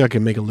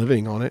could make a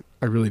living on it.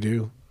 I really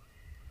do.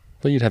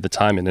 Well, you'd have the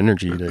time and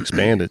energy to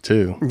expand it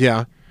too.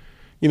 Yeah.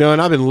 You know,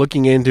 and I've been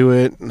looking into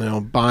it, you know,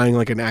 buying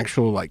like an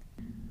actual like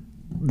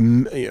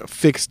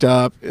fixed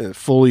up,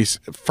 fully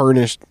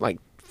furnished like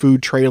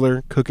food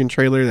trailer, cooking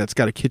trailer that's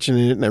got a kitchen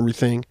in it and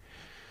everything.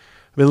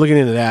 I've been looking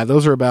into that.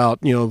 Those are about,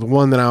 you know, the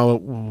one that I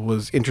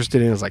was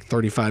interested in is like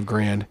 35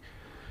 grand.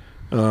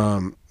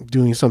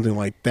 Doing something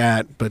like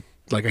that, but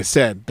like I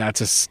said,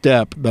 that's a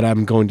step that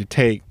I'm going to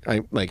take.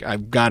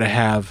 I've got to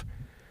have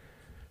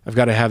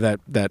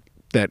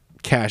that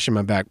cash in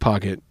my back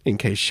pocket in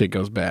case shit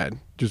goes bad.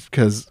 Just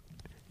because,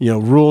 you know,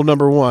 rule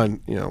number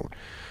one, you know,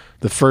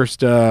 the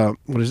first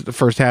the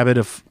first habit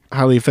of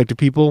highly effective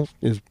people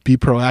is be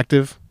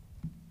proactive.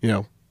 You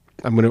know,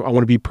 I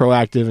want to be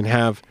proactive and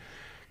have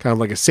kind of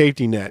like a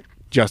safety net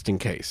just in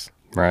case.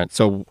 Right.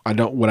 So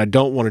what I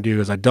don't want to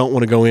do is I don't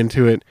want to go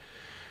into it,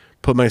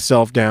 put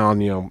myself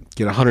down, you know,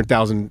 get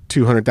 $100,000,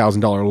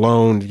 $200,000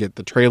 loan to get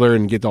the trailer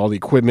and get all the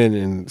equipment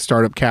and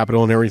startup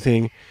capital and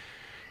everything,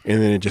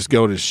 and then it just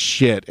go to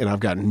shit and I've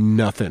got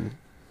nothing.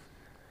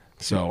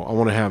 So I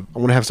want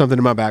to have something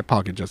in my back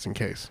pocket just in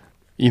case.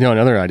 You know,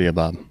 another idea,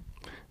 Bob.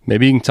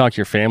 Maybe you can talk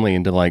your family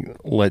into like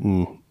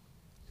letting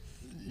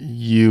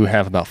you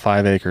have about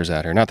 5 acres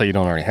out here. Not that you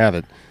don't already have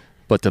it,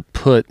 but to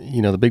put,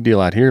 you know, the big deal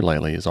out here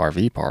lately is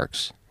RV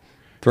parks.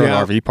 Throw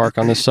an RV park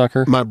on this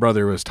sucker. My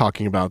brother was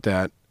talking about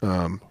that.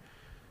 I'm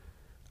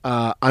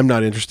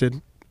not interested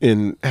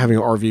in having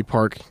an RV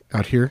park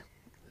out here.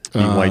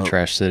 White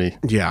trash city.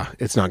 Yeah,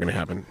 it's not going to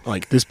happen.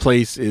 Like this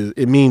place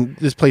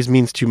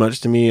means too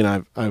much to me,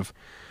 and I've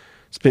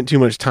spent too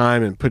much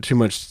time and put too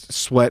much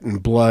sweat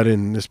and blood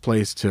in this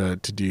place to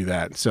do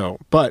that. So,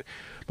 but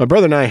my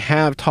brother and I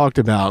have talked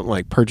about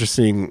like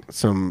purchasing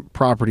some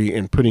property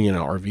and putting in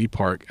an RV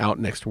park out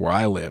next to where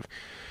I live,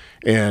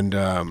 and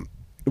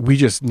we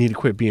just need to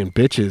quit being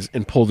bitches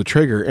and pull the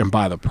trigger and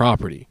buy the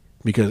property.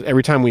 Because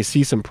every time we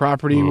see some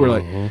property, we're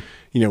like,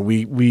 you know,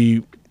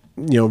 we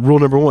rule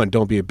number one,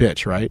 don't be a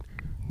bitch, right?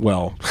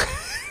 Well,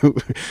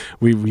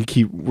 we're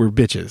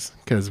bitches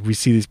because we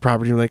see these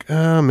properties, we're like,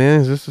 oh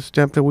man, is this a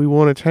step that we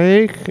want to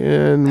take?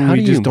 And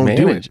we just don't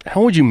do it.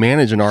 How would you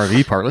manage an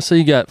RV park? Let's say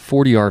you got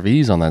 40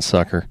 RVs on that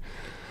sucker.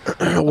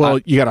 Well,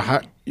 you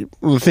got to.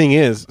 The thing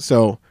is,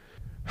 so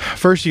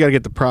first you got to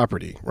get the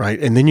property, right?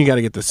 And then you got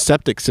to get the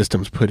septic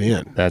systems put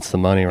in. That's the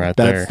money right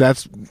there.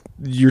 That's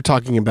you're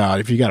talking about,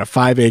 if you got a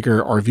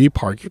 5-acre RV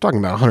park, you're talking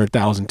about $100,000,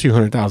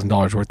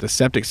 $200,000 worth of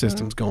septic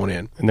systems going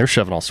in. And they're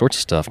shoving all sorts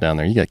of stuff down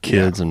there. You got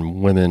kids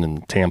and women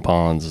and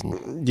tampons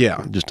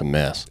and just a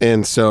mess.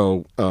 And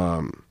so,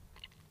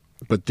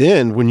 but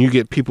then when you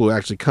get people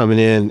actually coming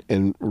in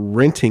and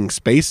renting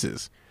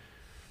spaces,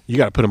 you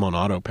got to put them on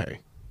auto pay.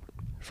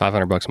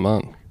 $500 a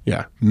month.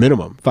 Yeah,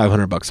 minimum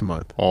 $500 a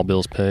month. All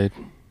bills paid.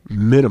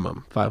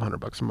 Minimum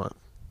 $500 a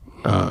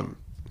month.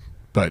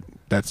 But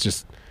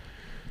that's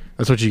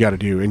what you got to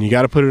do, and you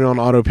got to put it on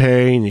auto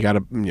pay, and you got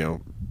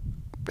to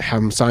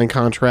have them sign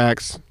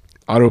contracts,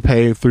 auto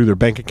pay through their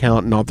bank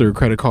account, not through a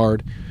credit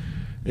card,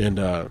 and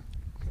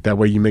that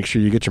way you make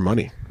sure you get your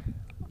money.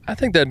 I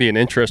think that'd be an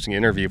interesting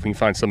interview if we can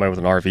find somebody with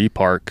an RV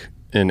park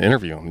and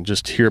interview them and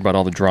just hear about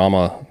all the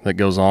drama that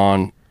goes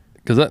on.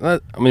 Because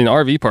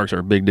RV parks are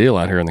a big deal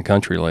out here in the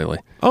country lately.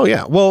 Oh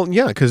yeah, well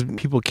yeah, because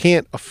people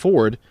can't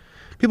afford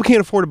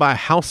to buy a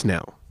house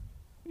now.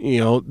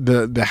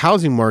 The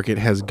housing market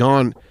has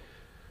gone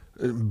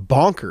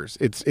bonkers.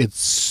 It's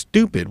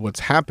stupid what's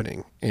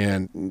happening,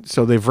 and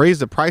so they've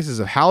raised the prices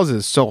of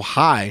houses so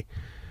high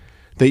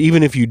that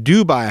even if you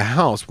do buy a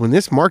house, when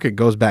this market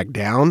goes back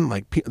down,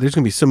 there's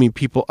going to be so many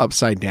people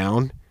upside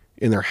down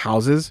in their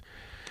houses.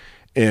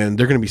 And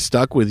they're going to be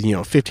stuck with,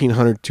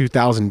 $1,500,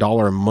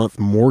 $2,000 a month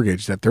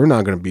mortgage that they're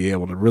not going to be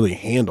able to really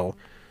handle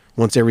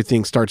once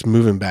everything starts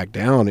moving back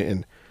down.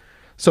 And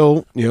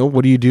so,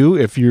 what do you do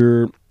if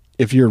you're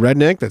a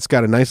redneck that's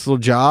got a nice little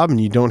job and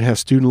you don't have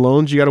student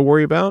loans you got to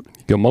worry about?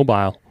 Go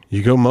mobile.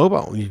 You go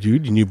mobile.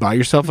 You buy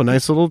yourself a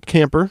nice little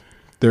camper.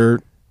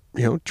 They're,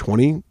 you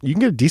can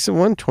get a decent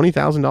one,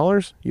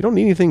 $20,000. You don't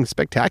need anything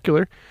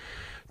spectacular.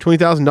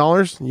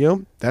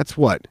 $20,000, that's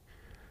what?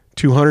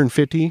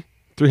 $250,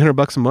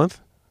 $300 a month?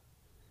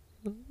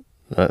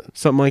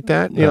 Something like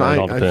that.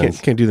 I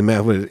can't do the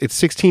math.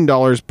 It's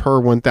 $16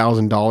 per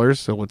 $1,000.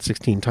 So what's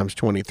 16 times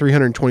 20?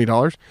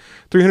 $320.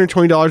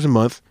 $320 a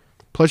month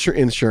plus your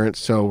insurance.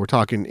 So we're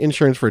talking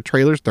insurance for a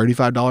trailer is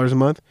 $35 a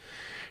month.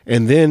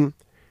 And then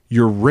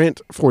your rent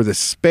for the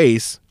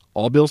space,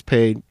 all bills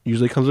paid,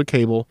 usually comes with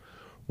cable,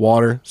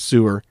 water,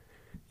 sewer.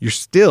 You're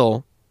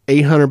still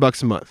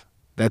 $800 a month.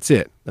 That's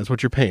it. That's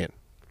what you're paying.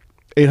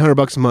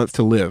 $800 a month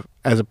to live,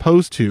 as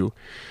opposed to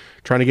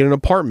trying to get an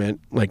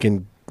apartment like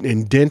in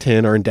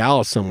Denton or in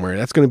Dallas somewhere.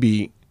 That's going to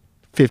be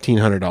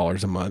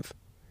 $1,500 a month.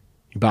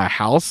 You buy a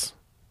house,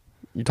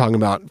 you're talking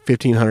about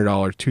 $1,500,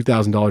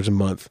 $2,000 a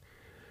month.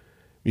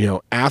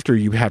 After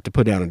you have to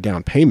put down a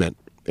down payment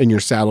and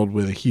you're saddled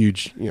with a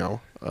huge,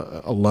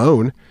 a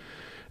loan.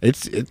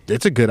 It's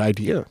a good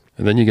idea.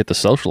 And then you get the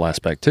social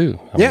aspect too.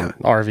 I mean,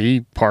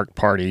 RV park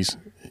parties,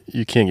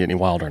 you can't get any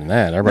wilder than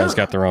that. Everybody's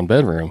got their own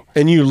bedroom.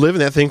 And you live in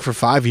that thing for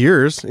 5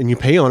 years and you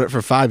pay on it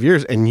for 5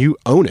 years and you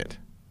own it.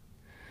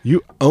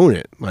 You own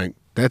it. Like,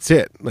 that's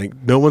it. Like,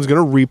 no one's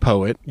going to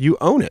repo it. You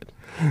own it.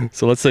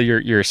 So let's say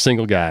you're a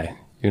single guy.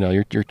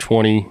 You're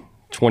 20,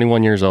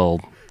 21 years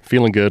old,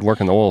 feeling good,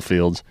 working the oil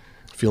fields.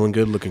 Feeling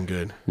good, looking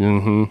good.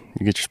 Mm-hmm.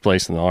 You get your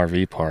place in the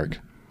RV park.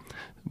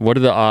 What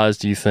are the odds,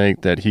 do you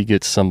think, that he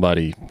gets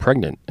somebody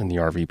pregnant in the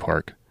RV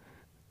park?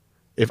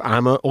 If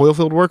I'm an oil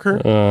field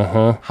worker?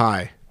 Uh-huh.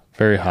 High.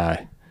 Very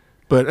high.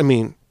 But, I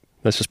mean...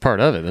 That's just part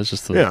of it. That's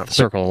just the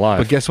circle of life.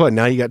 But guess what?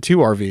 Now you got 2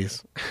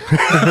 RVs.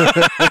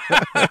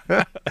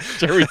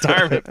 It's a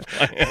retirement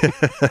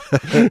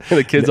plan.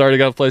 The kid's already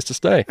got a place to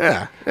stay.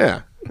 Yeah.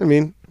 I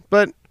mean,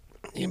 but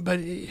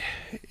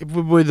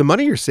with the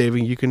money you're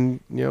saving, you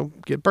can,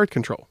 get birth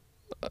control.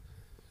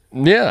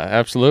 Yeah,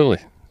 absolutely.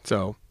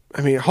 So,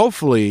 I mean,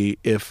 hopefully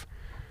if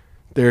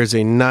there's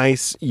a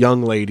nice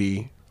young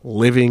lady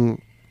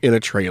living in a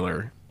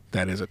trailer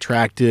that is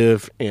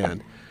attractive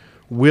and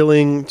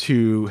willing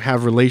to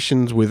have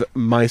relations with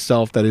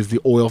myself, that is the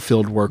oil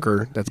field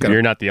worker.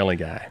 You're not the only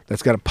guy.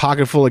 That's got a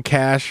pocket full of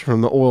cash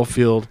from the oil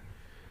field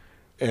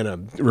and a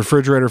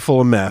refrigerator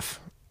full of meth.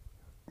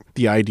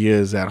 The idea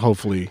is that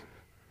hopefully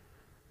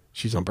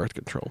she's on birth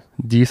control.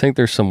 Do you think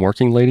there's some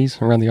working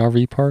ladies around the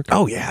RV park?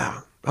 Oh,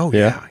 yeah. Oh,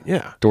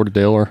 yeah.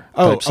 Door-to-door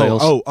type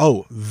sales?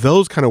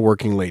 Those kind of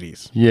working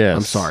ladies. Yes.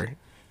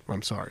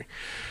 I'm sorry.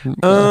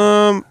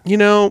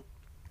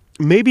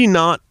 Maybe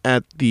not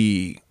at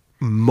the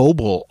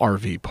mobile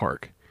RV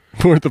park.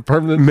 Or the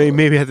permanent?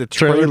 Maybe at the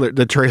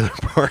trailer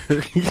park.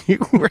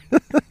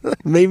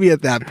 Maybe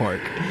at that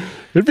park.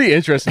 It'd be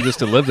interesting just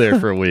to live there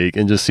for a week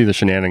and just see the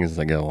shenanigans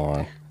that go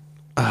on.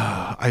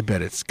 I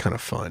bet it's kind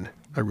of fun.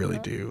 I really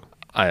do.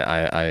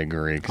 I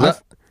agree.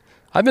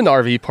 I've been to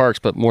RV parks,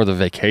 but more the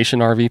vacation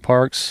RV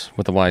parks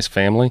with the wife's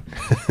family.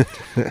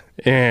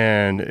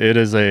 And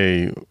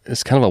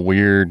it's kind of a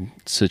weird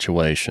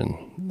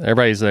situation.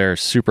 Everybody's there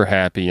super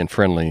happy and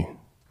friendly,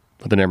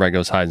 but then everybody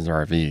goes hides in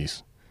their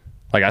RVs.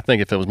 Like, I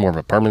think if it was more of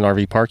a permanent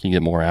RV park, you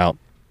get more out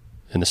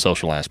in the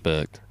social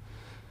aspect.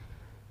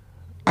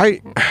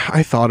 I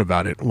thought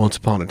about it once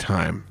upon a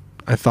time.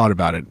 I thought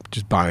about it,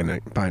 just buying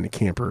a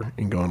camper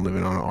and going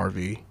living on an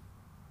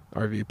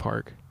RV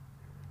park.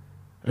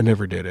 I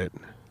never did it.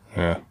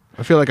 Yeah.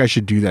 I feel like I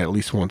should do that at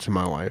least once in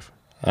my life.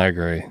 I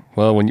agree.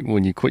 Well,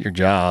 when you quit your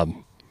job,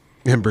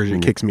 and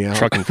Bridget kicks me out.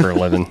 Trucking for a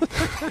living.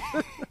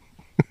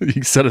 You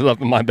can set it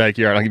up in my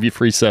backyard. I'll give you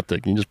free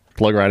septic. You can just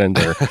plug right in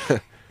there.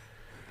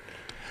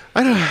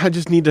 I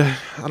just need to,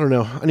 I don't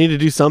know. I need to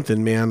do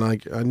something, man.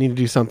 Like, I need to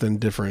do something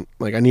different.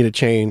 Like, I need a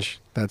change.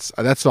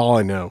 That's all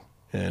I know.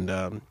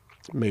 And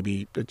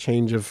maybe a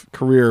change of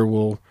career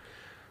will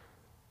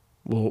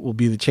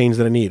be the change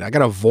that I need. I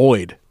got a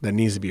void that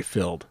needs to be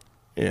filled.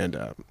 And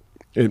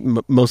it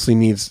mostly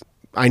needs,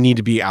 I need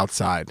to be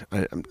outside.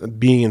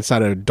 Being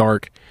inside a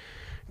dark,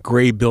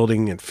 gray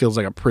building, it feels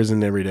like a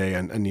prison every day.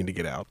 I need to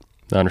get out.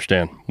 I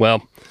understand.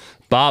 Well,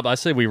 Bob, I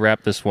say we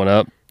wrap this one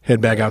up. Head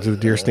back out to the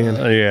deer stand.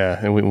 Yeah,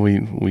 and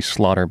we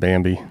slaughter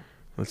Bambi.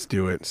 Let's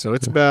do it. So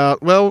it's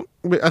about, well,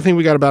 I think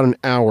we got about an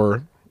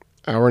hour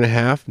and a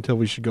half until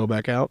we should go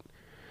back out.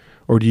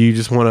 Or do you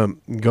just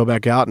want to go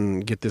back out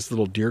and get this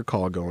little deer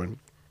call going?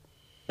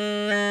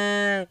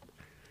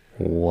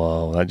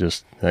 Whoa,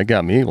 that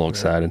got me a little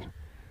excited.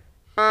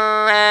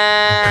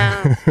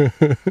 I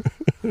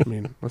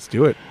mean, let's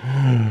do it.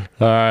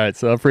 All right,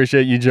 so I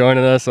appreciate you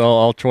joining us,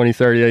 all 20,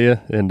 30 of you,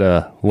 and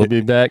we'll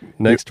be back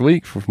next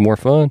week for more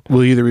fun.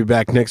 We'll either be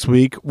back next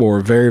week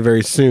or very,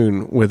 very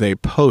soon with a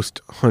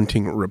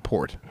post-hunting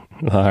report.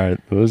 All right,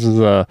 this is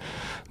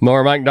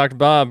Mower Mike and Dr.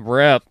 Bob.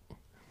 We're out.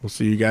 We'll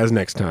see you guys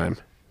next time.